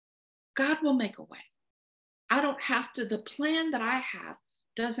 God will make a way. I don't have to, the plan that I have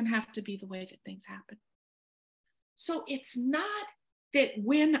doesn't have to be the way that things happen. So it's not that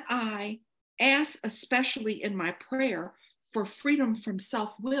when I ask, especially in my prayer, for freedom from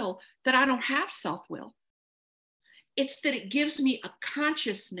self-will, that I don't have self-will. It's that it gives me a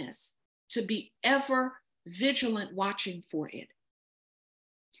consciousness to be ever vigilant watching for it.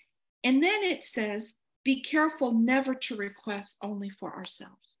 And then it says, be careful never to request only for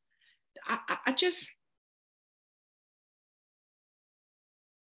ourselves. I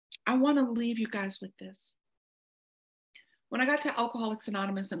want to leave you guys with this. When I got to Alcoholics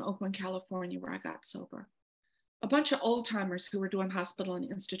Anonymous in Oakland, California, where I got sober, a bunch of old timers who were doing hospital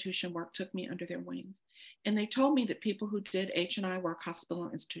and institution work took me under their wings. And they told me that people who did H&I work, hospital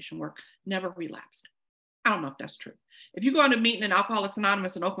and institution work, never relapsed. I don't know if that's true. If you go on a meeting in Alcoholics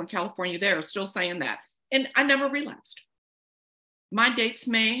Anonymous in Oakland, California, they're still saying that. And I never relapsed. My date's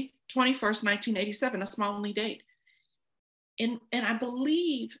May 21st, 1987. That's my only date. And I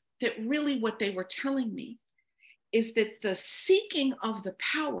believe that really what they were telling me is that the seeking of the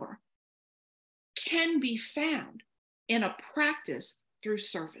power can be found in a practice through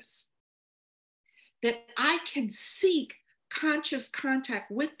service. That I can seek conscious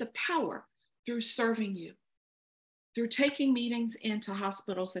contact with the power through serving you, through taking meetings into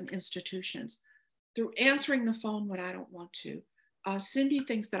hospitals and institutions, through answering the phone when I don't want to. Cyndi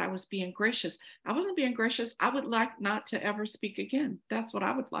thinks that I was being gracious. I wasn't being gracious. I would like not to ever speak again. That's what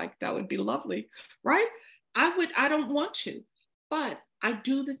I would like. That would be lovely, right? I don't want to, but I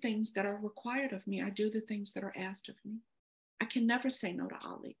do the things that are required of me. I do the things that are asked of me. I can never say no to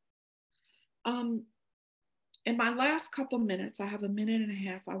Ali. In my last couple minutes, I have a minute and a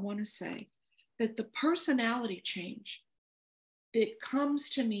half, I want to say that the personality change that comes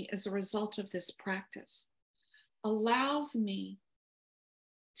to me as a result of this practice allows me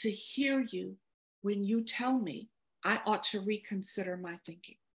to hear you when you tell me I ought to reconsider my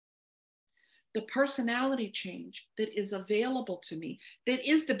thinking. The personality change that is available to me, that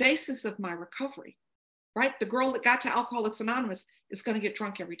is the basis of my recovery, right? The girl that got to Alcoholics Anonymous is going to get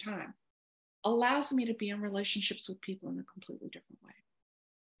drunk every time, allows me to be in relationships with people in a completely different way.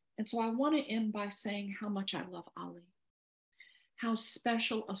 And so I want to end by saying how much I love Ali, how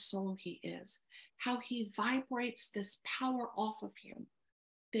special a soul he is, how he vibrates this power off of him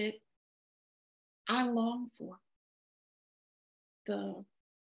that I long for. The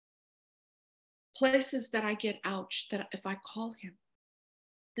places that I get ouch, that if I call him,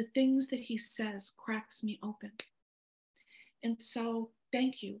 the things that he says cracks me open. And so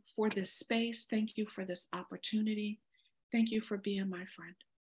thank you for this space. Thank you for this opportunity. Thank you for being my friend.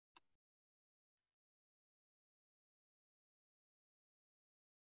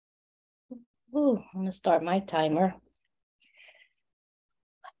 Ooh, I'm gonna start my timer.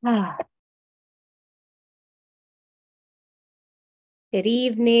 Good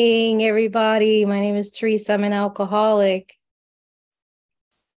evening, everybody. My name is Theresa. I'm an alcoholic.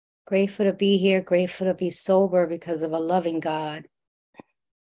 Grateful to be here, grateful to be sober because of a loving God.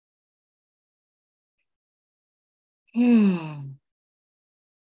 My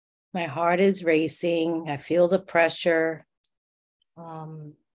heart is racing. I feel the pressure.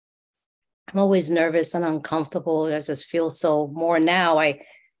 I'm always nervous and uncomfortable. I just feel so more now.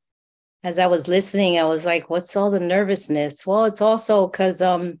 As I was listening, I was like, what's all the nervousness? Well, it's also because,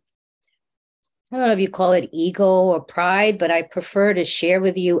 I don't know if you call it ego or pride, but I prefer to share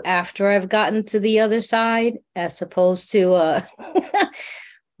with you after I've gotten to the other side as opposed to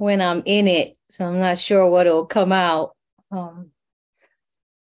when I'm in it. So I'm not sure what will come out.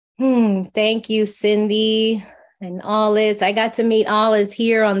 Thank you, Cyndi and Olis. I got to meet Olis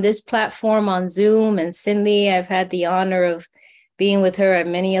here on this platform on Zoom, and Cyndi, I've had the honor of being with her at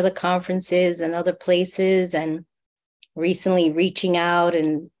many other conferences and other places, and recently reaching out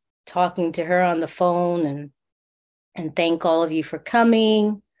and talking to her on the phone, and thank all of you for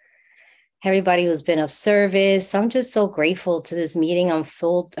coming. Everybody who's been of service. I'm just so grateful to this meeting. I'm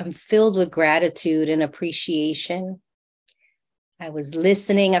filled with gratitude and appreciation. I was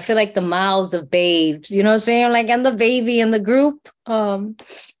listening. I feel like the mouths of babes, you know what I'm saying? Like I'm the baby in the group.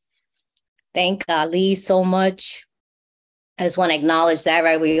 Thank Ali so much. I just want to acknowledge that,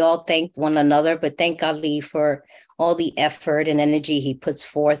 right? We all thank one another, but thank Ali for all the effort and energy he puts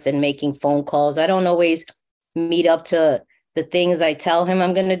forth in making phone calls. I don't always meet up to the things I tell him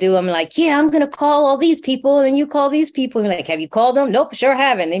I'm going to do. I'm like, yeah, I'm going to call all these people. And you call these people. And like, have you called them? Nope, sure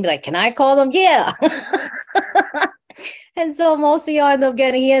haven't. They'd be like, can I call them? Yeah. And so most of y'all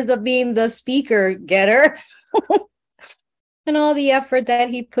he ends up being the speaker getter. And all the effort that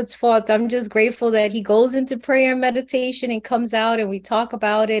he puts forth. I'm just grateful that he goes into prayer and meditation and comes out and we talk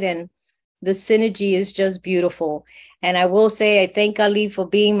about it. And the synergy is just beautiful. And I will say, I thank Ali for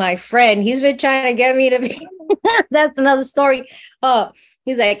being my friend. He's been trying to get me to be, that's another story.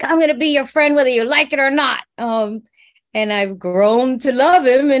 He's like, I'm going to be your friend, whether you like it or not. And I've grown to love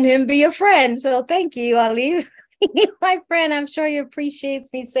him and him be a friend. So thank you, Ali. My friend, I'm sure he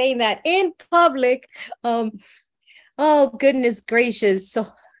appreciates me saying that in public. Oh, goodness gracious. So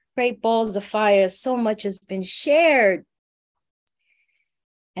great balls of fire. So much has been shared.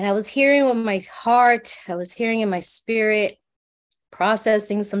 And I was hearing with my heart, I was hearing in my spirit,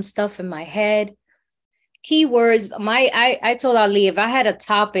 processing some stuff in my head. Keywords, I told Ali, if I had a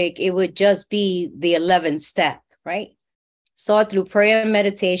topic, it would just be the 11th step, right? Sought through prayer and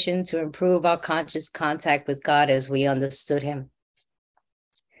meditation to improve our conscious contact with God as we understood him.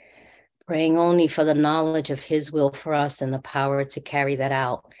 praying only for the knowledge of his will for us and the power to carry that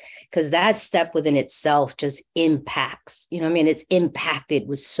out. Because that step within itself just impacts, it's impacted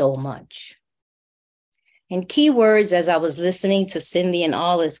with so much. And keywords, as I was listening to Cyndi and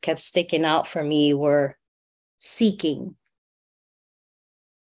Olis, kept sticking out for me were seeking,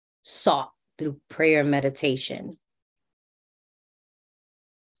 sought through prayer and meditation.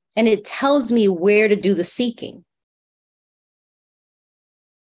 And it tells me where to do the seeking.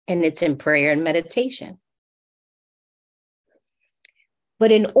 And it's in prayer and meditation.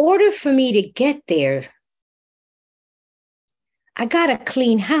 But in order for me to get there, I got to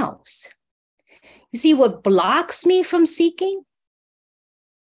clean house. You see, what blocks me from seeking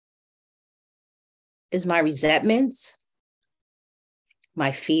is my resentments,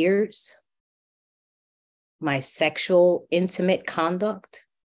 my fears, my sexual intimate conduct,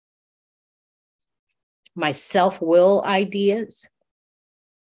 my self-will ideas.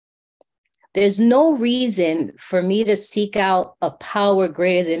 There's no reason for me to seek out a power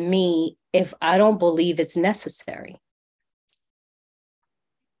greater than me if I don't believe it's necessary.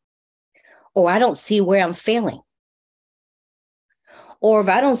 Or I don't see where I'm failing. Or if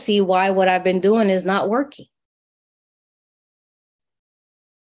I don't see why what I've been doing is not working.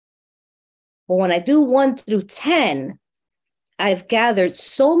 But when I do 1 through 10, I've gathered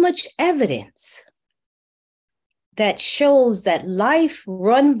so much evidence that shows that life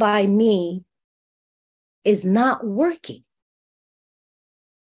run by me is not working.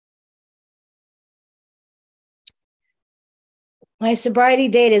 My sobriety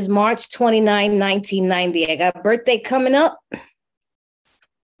date is March 29, 1990. I got a birthday coming up.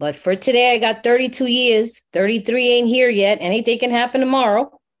 But for today, I got 32 years. 33 ain't here yet. Anything can happen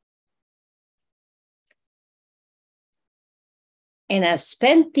tomorrow. And I've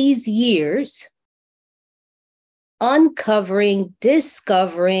spent these years uncovering,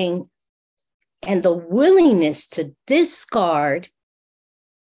 discovering, and the willingness to discard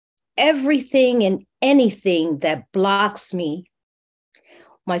everything and anything that blocks me.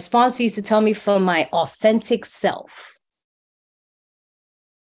 My sponsor used to tell me from my authentic self.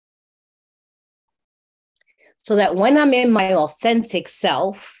 So that when I'm in my authentic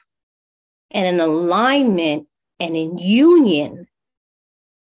self and in alignment and in union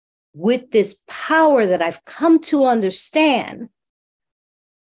with this power that I've come to understand,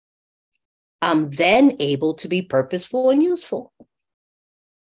 I'm then able to be purposeful and useful.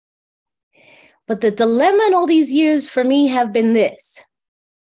 But the dilemma in all these years for me have been this.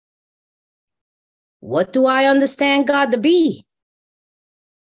 What do I understand God to be?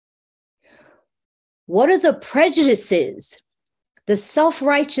 What are the prejudices, the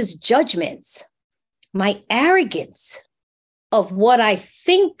self-righteous judgments, my arrogance of what I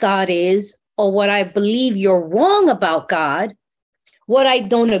think God is or what I believe you're wrong about God, what I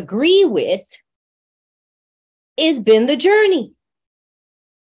don't agree with, has been the journey.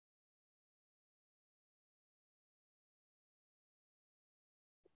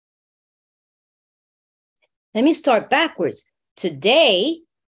 Let me start backwards. Today,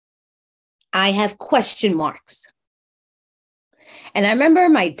 I have question marks. And I remember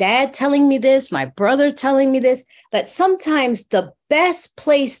my dad telling me this, my brother telling me this, that sometimes the best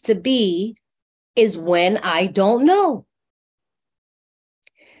place to be is when I don't know.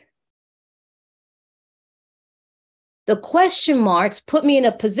 The question marks put me in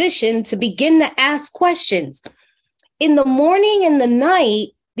a position to begin to ask questions. In the morning and the night,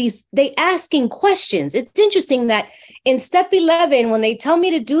 they asking questions. It's interesting that in Step 11, when they tell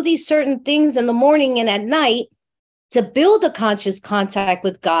me to do these certain things in the morning and at night to build a conscious contact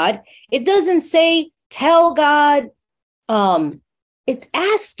with God, it doesn't say tell God. It's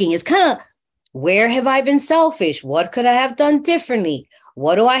asking. It's kind of, where have I been selfish? What could I have done differently?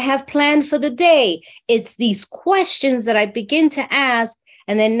 What do I have planned for the day? It's these questions that I begin to ask,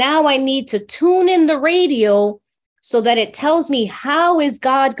 and then now I need to tune in the radio so that it tells me, how is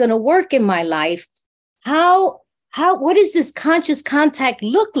God going to work in my life? What does this conscious contact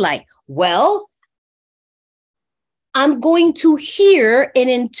look like? Well, I'm going to hear an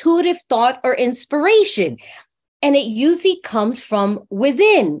intuitive thought or inspiration, and it usually comes from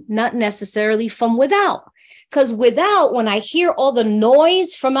within, not necessarily from without. Because without, when I hear all the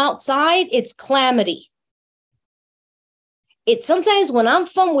noise from outside, it's calamity. It's sometimes when I'm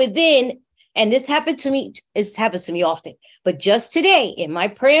from within, and this happened to me, it happens to me often. But just today, in my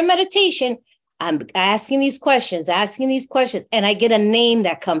prayer and meditation, I'm asking these questions, and I get a name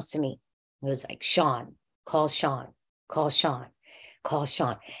that comes to me. It was like, Sean, call Sean, call Sean, call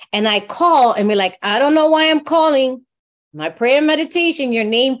Sean. And I call and be like, I don't know why I'm calling. My prayer and meditation, your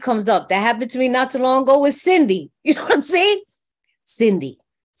name comes up. That happened to me not too long ago with Cyndi. You know what I'm saying? Cyndi,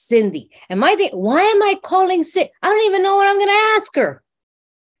 Cyndi. And my thing, why am I calling Cyndi? I don't even know what I'm going to ask her.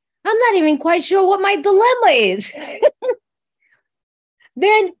 I'm not even quite sure what my dilemma is.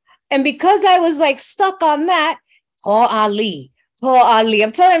 And because I was like stuck on that, call Ali.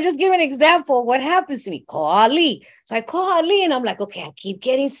 I'm telling you, I'm just giving an example of what happens to me. Call Ali. So I call Ali and I'm like, okay, I keep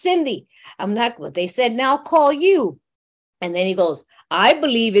getting Cyndi. I'm not what they said, now call you. And then he goes, I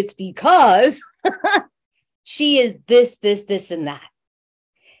believe it's because she is this, and that.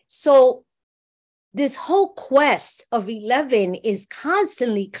 So this whole quest of 11 is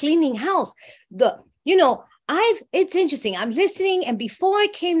constantly cleaning house. It's interesting. I'm listening. And before I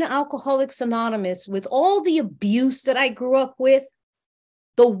came to Alcoholics Anonymous, with all the abuse that I grew up with,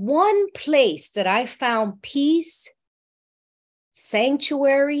 the one place that I found peace,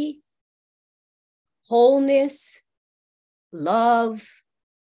 sanctuary, wholeness, love,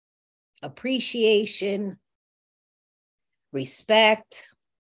 appreciation, respect,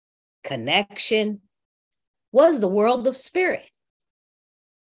 connection, was the world of spirit.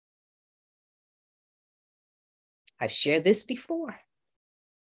 I've shared this before.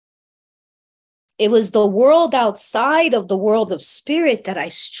 It was the world outside of the world of spirit that I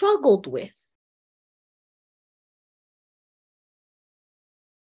struggled with.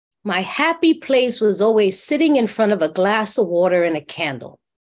 My happy place was always sitting in front of a glass of water and a candle.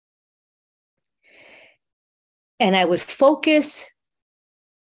 And I would focus,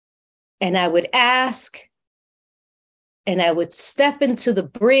 and I would ask, and I would step into the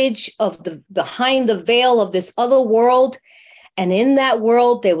bridge of behind the veil of this other world. And in that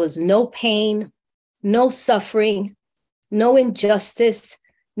world, there was no pain, no suffering, no injustice,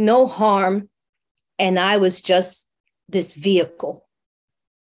 no harm. And I was just this vehicle.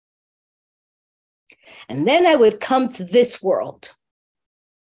 And then I would come to this world,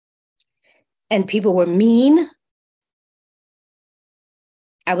 and people were mean.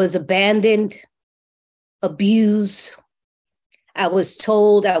 I was abandoned, abused. I was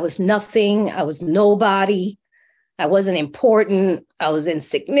told I was nothing. I was nobody. I wasn't important. I was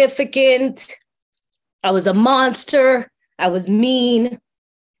insignificant. I was a monster. I was mean.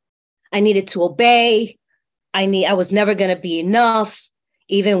 I needed to obey. I was never going to be enough.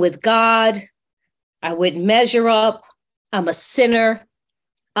 Even with God, I wouldn't measure up. I'm a sinner.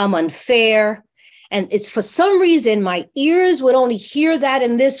 I'm unfair. And it's for some reason, my ears would only hear that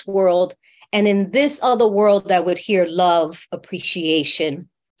in this world. And in this other world, I would hear love, appreciation,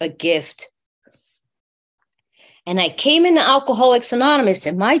 a gift. And I came into Alcoholics Anonymous,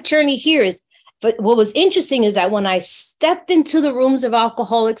 and my journey here is, but what was interesting is that when I stepped into the rooms of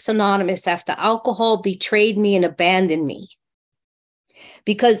Alcoholics Anonymous after alcohol betrayed me and abandoned me,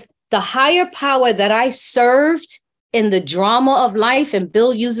 because the higher power that I served in the drama of life, and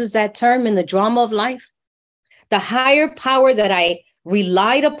Bill uses that term, in the drama of life, the higher power that I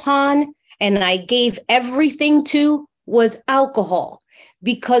relied upon and I gave everything to was alcohol,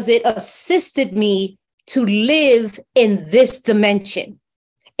 because it assisted me to live in this dimension,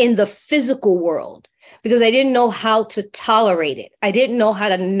 in the physical world, because I didn't know how to tolerate it. I didn't know how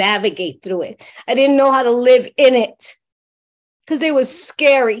to navigate through it. I didn't know how to live in it because it was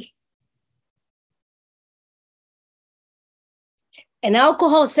scary. And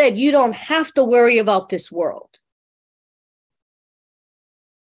alcohol said, you don't have to worry about this world.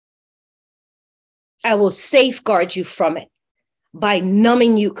 I will safeguard you from it by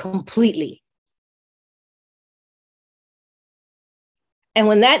numbing you completely. And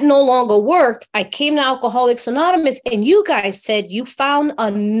when that no longer worked, I came to Alcoholics Anonymous, and you guys said you found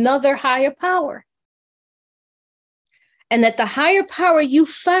another higher power. And that the higher power you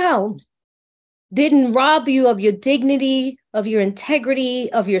found didn't rob you of your dignity, of your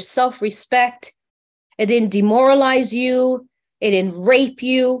integrity, of your self-respect. It didn't demoralize you. It didn't rape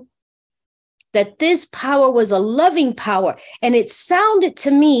you. That this power was a loving power. And it sounded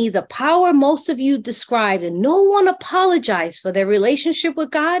to me, the power most of you described, and no one apologized for their relationship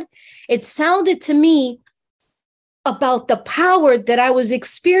with God. It sounded to me about the power that I was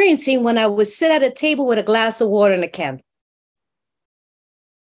experiencing when I would sit at a table with a glass of water and a candle.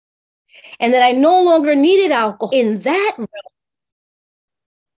 And that I no longer needed alcohol in that realm.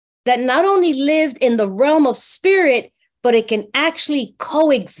 That not only lived in the realm of spirit, but it can actually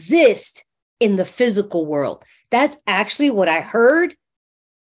coexist in the physical world. That's actually what I heard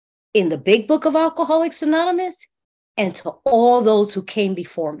in the big book of Alcoholics Anonymous, and to all those who came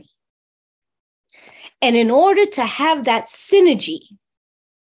before me. And in order to have that synergy,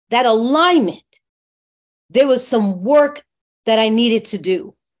 that alignment, there was some work that I needed to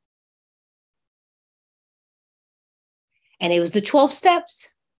do. And it was the 12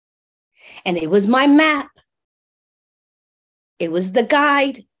 steps. And it was my map. It was the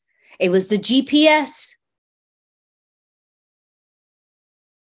guide. It was the GPS.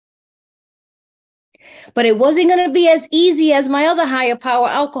 But it wasn't going to be as easy as my other higher power,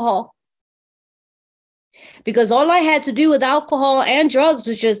 alcohol. Because all I had to do with alcohol and drugs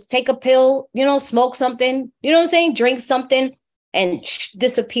was just take a pill, smoke something, drink something and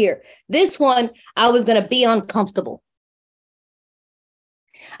disappear. This one, I was going to be uncomfortable.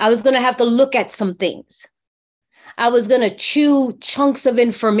 I was going to have to look at some things. I was going to chew chunks of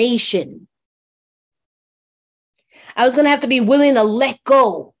information. I was going to have to be willing to let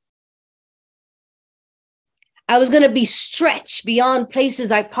go. I was going to be stretched beyond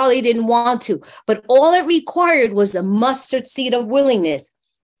places I probably didn't want to. But all it required was a mustard seed of willingness.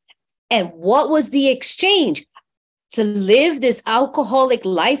 And what was the exchange? To live this alcoholic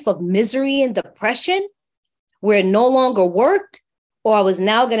life of misery and depression where it no longer worked, or I was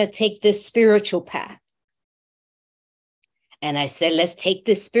now going to take this spiritual path. And I said, let's take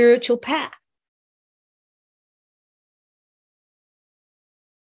this spiritual path.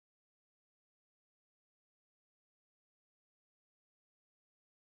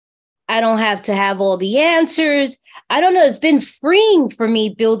 I don't have to have all the answers. I don't know. It's been freeing for me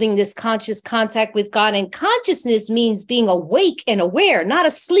building this conscious contact with God. And consciousness means being awake and aware, not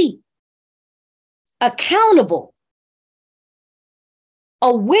asleep. Accountable.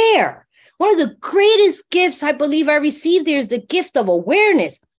 Aware. One of the greatest gifts I believe I received there is the gift of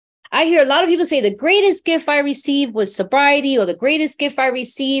awareness. I hear a lot of people say the greatest gift I received was sobriety, or the greatest gift I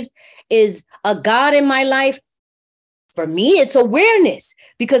received is a God in my life. For me, it's awareness,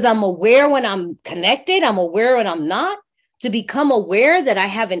 because I'm aware when I'm connected. I'm aware when I'm not. To become aware that I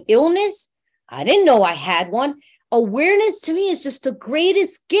have an illness, I didn't know I had one. Awareness to me is just the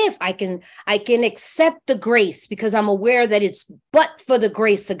greatest gift. I can accept the grace because I'm aware that it's but for the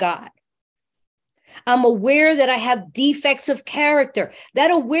grace of God. I'm aware that I have defects of character.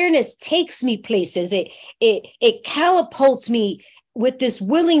 That awareness takes me places. It catapults me with this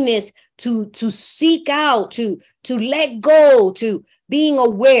willingness to seek out, to let go, to being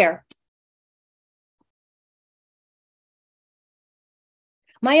aware.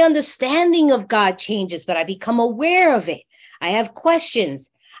 My understanding of God changes, but I become aware of it. I have questions.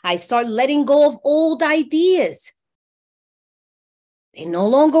 I start letting go of old ideas. They no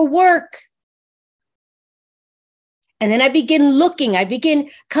longer work. And then I begin looking, I begin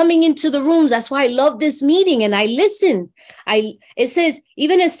coming into the rooms. That's why I love this meeting. And I listen. It says,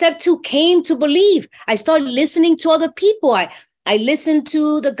 even in step 2, came to believe. I start listening to other people. I listen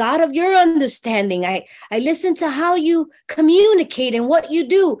to the God of your understanding. I listen to how you communicate and what you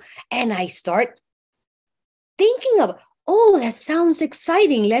do. And I start thinking of, oh, that sounds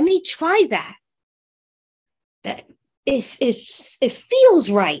exciting. Let me try that. That if it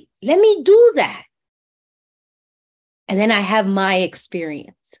feels right, let me do that. And then I have my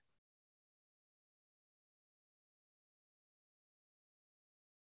experience.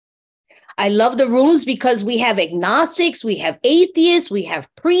 I love the rooms because we have agnostics, we have atheists, we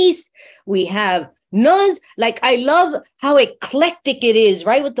have priests, we have nuns. Like, I love how eclectic it is,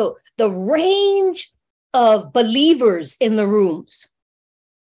 right? With the range of believers in the rooms.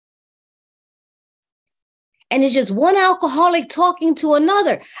 And it's just one alcoholic talking to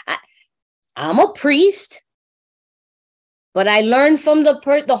another. I'm a priest. But I learned from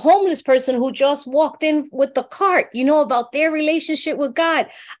the homeless person who just walked in with the cart, about their relationship with God.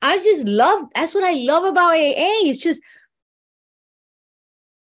 That's what I love about AA. It's just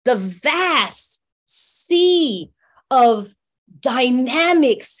the vast sea of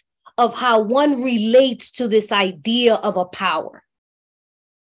dynamics of how one relates to this idea of a power.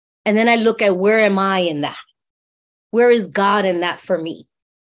 And then I look at, where am I in that? Where is God in that for me?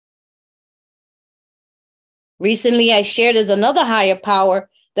 Recently, I shared as another higher power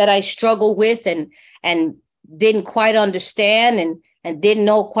that I struggle with and didn't quite understand and didn't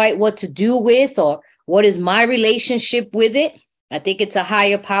know quite what to do with, or what is my relationship with it. I think it's a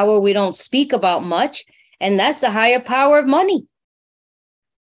higher power we don't speak about much, and that's the higher power of money.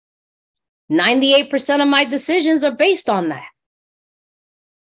 98% of my decisions are based on that.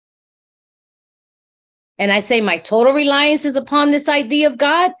 And I say my total reliance is upon this idea of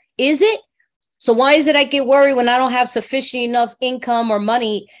God. Is it? So why is it I get worried when I don't have sufficient enough income or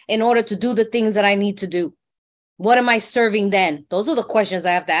money in order to do the things that I need to do? What am I serving then? Those are the questions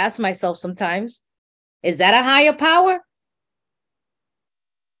I have to ask myself sometimes. Is that a higher power?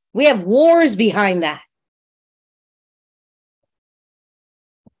 We have wars behind that.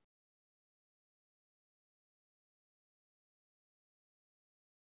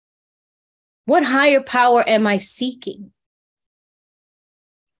 What higher power am I seeking?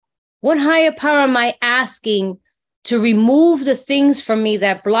 What higher power am I asking to remove the things from me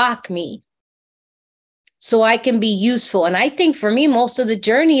that block me so I can be useful. And I think for me, most of the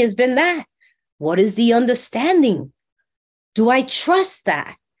journey has been that. What is the understanding? Do I trust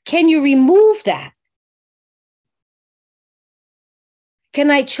that? Can you remove that? Can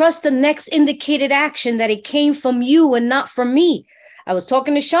I trust the next indicated action that it came from you and not from me? I was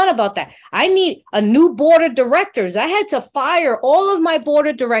talking to Sean about that. I need a new board of directors. I had to fire all of my board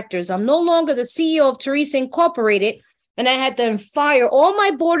of directors. I'm no longer the CEO of Theresa Incorporated, and I had to fire all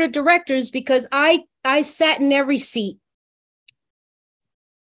my board of directors because I sat in every seat.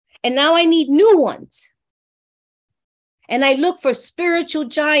 And now I need new ones. And I look for spiritual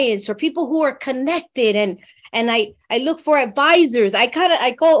giants or people who are connected, and I look for advisors. I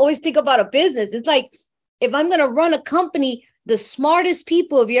always think about a business. It's like, if I'm going to run a company, the smartest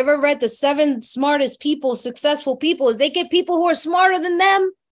people, have you ever read the 7 smartest people, successful people, is they get people who are smarter than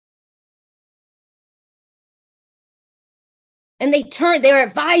them. And they're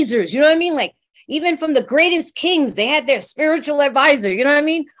advisors. You know what I mean? Like, even from the greatest kings, they had their spiritual advisor. You know what I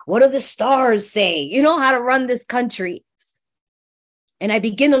mean? What do the stars say? You know how to run this country. And I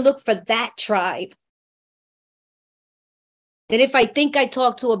begin to look for that tribe. That if I think I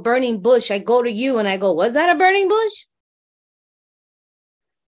talk to a burning bush, I go to you and I go, was that a burning bush?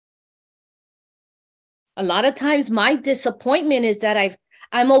 A lot of times my disappointment is that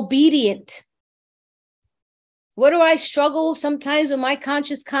I'm obedient. What do I struggle sometimes with my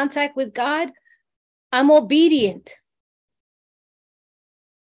conscious contact with God? I'm obedient.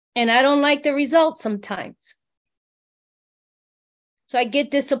 And I don't like the results sometimes. So I get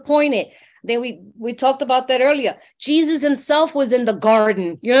disappointed. Then we talked about that earlier. Jesus himself was in the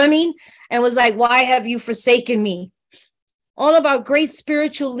garden, you know what I mean? And was like, why have you forsaken me? All of our great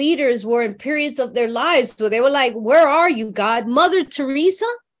spiritual leaders were in periods of their lives where they were like, where are you, God? Mother Theresa,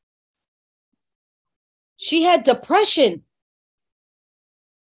 she had depression.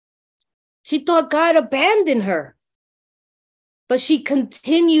 She thought God abandoned her. But she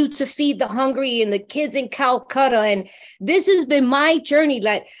continued to feed the hungry and the kids in Calcutta. And this has been my journey.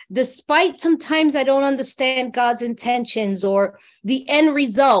 Like, despite sometimes I don't understand God's intentions or the end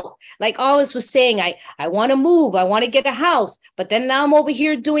result, like Olis was saying, I want to move, I want to get a house, but then now I'm over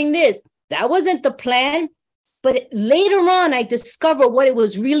here doing this. That wasn't the plan. But later on, I discovered what it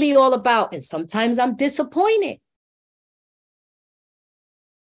was really all about. And sometimes I'm disappointed.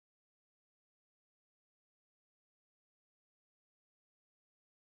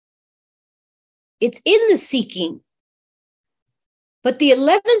 It's in the seeking. But the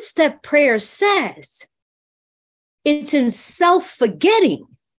 11th step prayer says it's in self-forgetting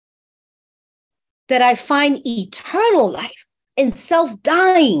that I find eternal life, in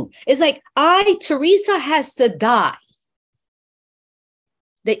self-dying. It's like Theresa, has to die.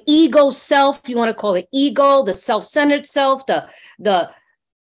 The ego self, you want to call it ego, the self-centered self, the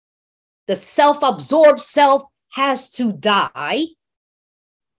self-absorbed self has to die.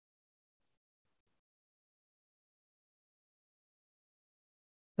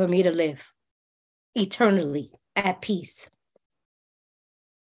 For me to live eternally at peace.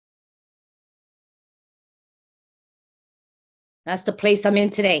 That's the place I'm in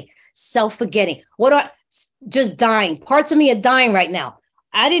today. Self-forgetting. Just dying. Parts of me are dying right now.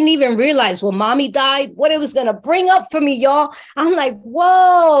 I didn't even realize when mommy died, what it was going to bring up for me, y'all. I'm like,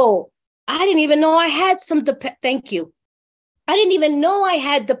 whoa, I didn't even know I had some, thank you. I didn't even know I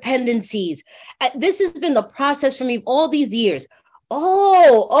had dependencies. This has been the process for me all these years.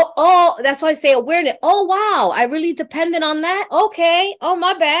 Oh, that's why I say awareness. Oh, wow, I really depended on that. Okay. Oh,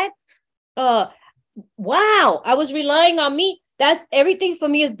 my bad. Wow, I was relying on me. That's everything for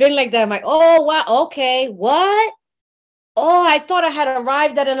me has been like that. I'm like, oh, wow. Okay. What? Oh, I thought I had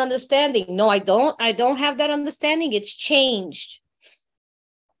arrived at an understanding. No, I don't. I don't have that understanding. It's changed.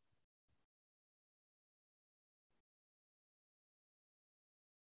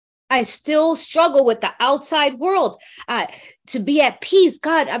 I still struggle with the outside world. To be at peace,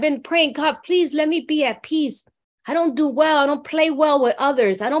 God, I've been praying, God, please let me be at peace. I don't do well. I don't play well with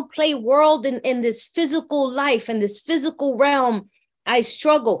others. I don't play world in this physical life, in this physical realm. I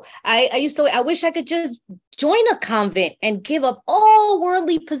struggle. I wish I could just join a convent and give up all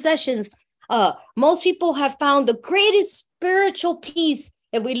worldly possessions. Most people have found the greatest spiritual peace.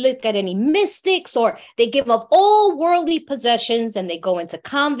 If we look at any mystics, or they give up all worldly possessions and they go into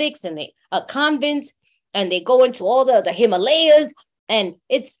convents and they go into all the Himalayas. And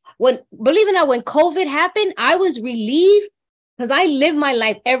it's believe it or not, when COVID happened, I was relieved because I live my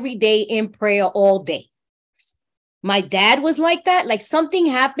life every day in prayer all day. My dad was like that. Like, something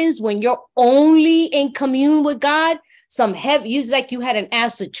happens when you're only in commune with God. some heavy, it's like you had an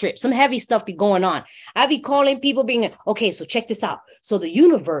acid trip, some heavy stuff be going on. I'd be calling people being, okay, so check this out. So the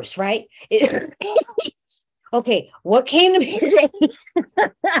universe, right? Okay, what came to me today?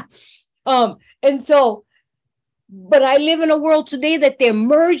 And so, but I live in a world today that they're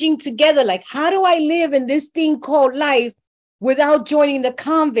merging together. Like, how do I live in this thing called life without joining the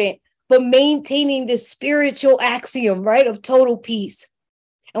convent, but maintaining the spiritual axiom, right, of total peace?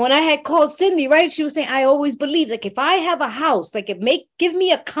 And when I had called Cyndi, right, she was saying, I always believe, like, if I have a house, like, give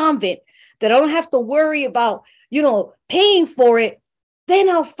me a convent that I don't have to worry about, paying for it, then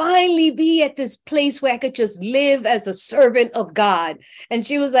I'll finally be at this place where I could just live as a servant of God. And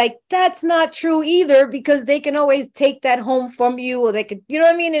she was like, that's not true either, because they can always take that home from you, or they could, you know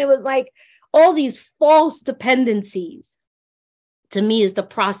what I mean? And it was like all these false dependencies, to me, is the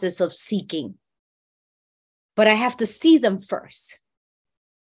process of seeking. But I have to see them first.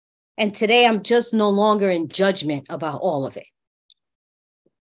 And today I'm just no longer in judgment about all of it.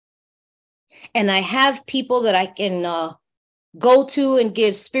 And I have people that I can go to and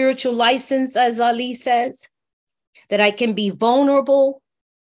give spiritual license, as Ali says, that I can be vulnerable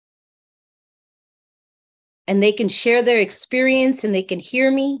and they can share their experience and they can hear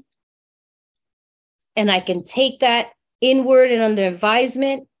me. And I can take that inward and under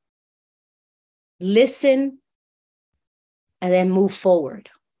advisement, listen, and then move forward.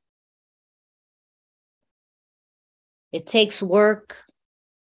 It takes work,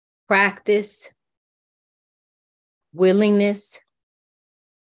 practice, willingness.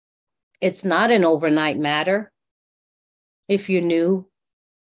 It's not an overnight matter. If you're new,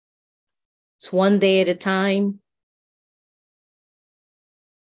 it's one day at a time.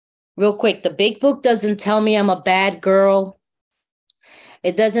 Real quick, the big book doesn't tell me I'm a bad girl.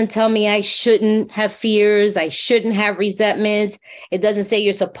 It doesn't tell me I shouldn't have fears. I shouldn't have resentments. It doesn't say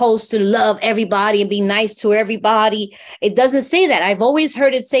you're supposed to love everybody and be nice to everybody. It doesn't say that. I've always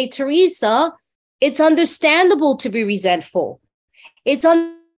heard it say, Theresa, it's understandable to be resentful. It's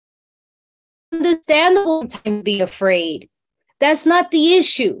understandable to be afraid. That's not the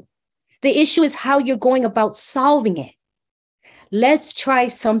issue. The issue is how you're going about solving it. Let's try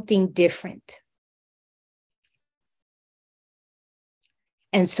something different.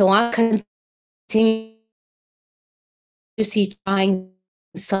 And so I continue to see trying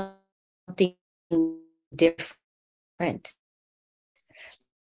something different.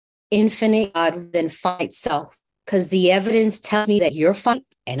 Infinite God than finite self. Because the evidence tells me that you're finite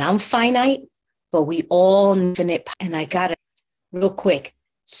and I'm finite, but we all infinite. And I got it real quick.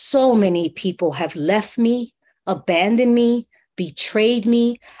 So many people have left me, abandoned me, betrayed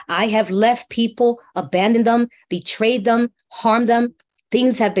me. I have left people, abandoned them, betrayed them, harmed them.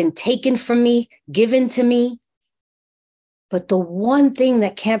 Things have been taken from me, given to me. But the one thing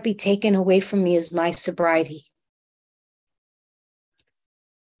that can't be taken away from me is my sobriety.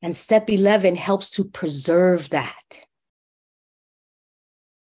 And Step 11 helps to preserve that.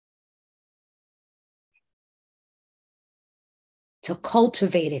 To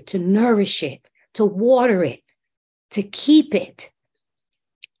cultivate it, to nourish it, to water it, to keep it,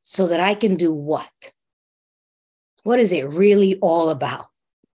 so that I can do what? What is it really all about?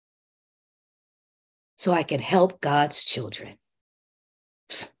 So I can help God's children.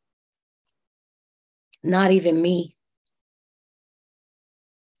 Not even me.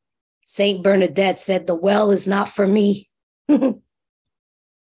 Saint Bernadette said, the well is not for me. I'm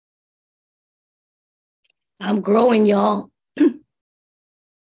growing, y'all.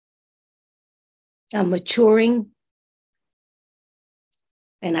 I'm maturing.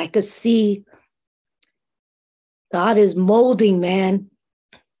 And I could see God is molding, man.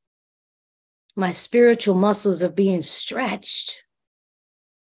 My spiritual muscles are being stretched.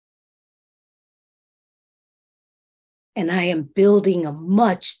 And I am building a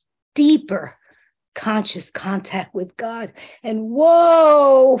much deeper conscious contact with God. And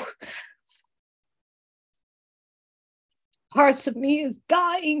whoa, parts of me is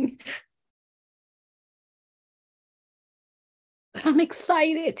dying. But I'm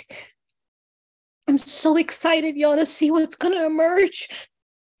excited. I'm so excited, y'all, to see what's going to emerge.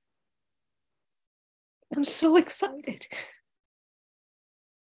 I'm so excited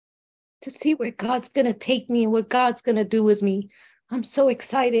to see where God's going to take me and what God's going to do with me. I'm so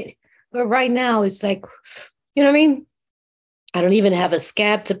excited. But right now, it's like, you know what I mean? I don't even have a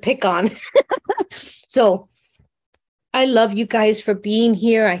scab to pick on. So I love you guys for being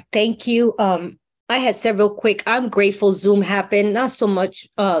here. I thank you. I had several quick, I'm grateful Zoom happened, not so much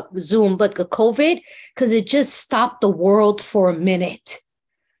Zoom, but the COVID, because it just stopped the world for a minute.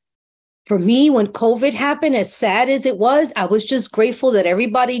 For me, when COVID happened, as sad as it was, I was just grateful that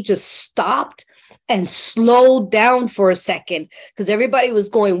everybody just stopped and slowed down for a second because everybody was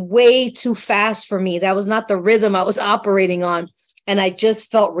going way too fast for me. That was not the rhythm I was operating on. And I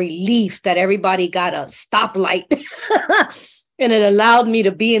just felt relief that everybody got a stoplight. And it allowed me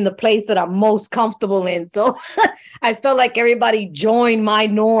to be in the place that I'm most comfortable in. So I felt like everybody joined my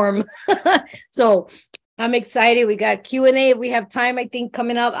norm. So I'm excited. We got Q&A if we have time, I think,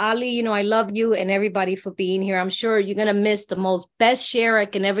 coming up. Ali, you know, I love you and everybody for being here. I'm sure you're going to miss the most best share I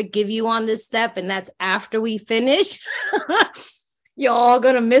can ever give you on this step. And that's after we finish. You're all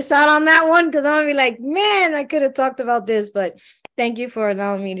going to miss out on that one because I'm going to be like, man, I could have talked about this. But thank you for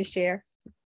allowing me to share.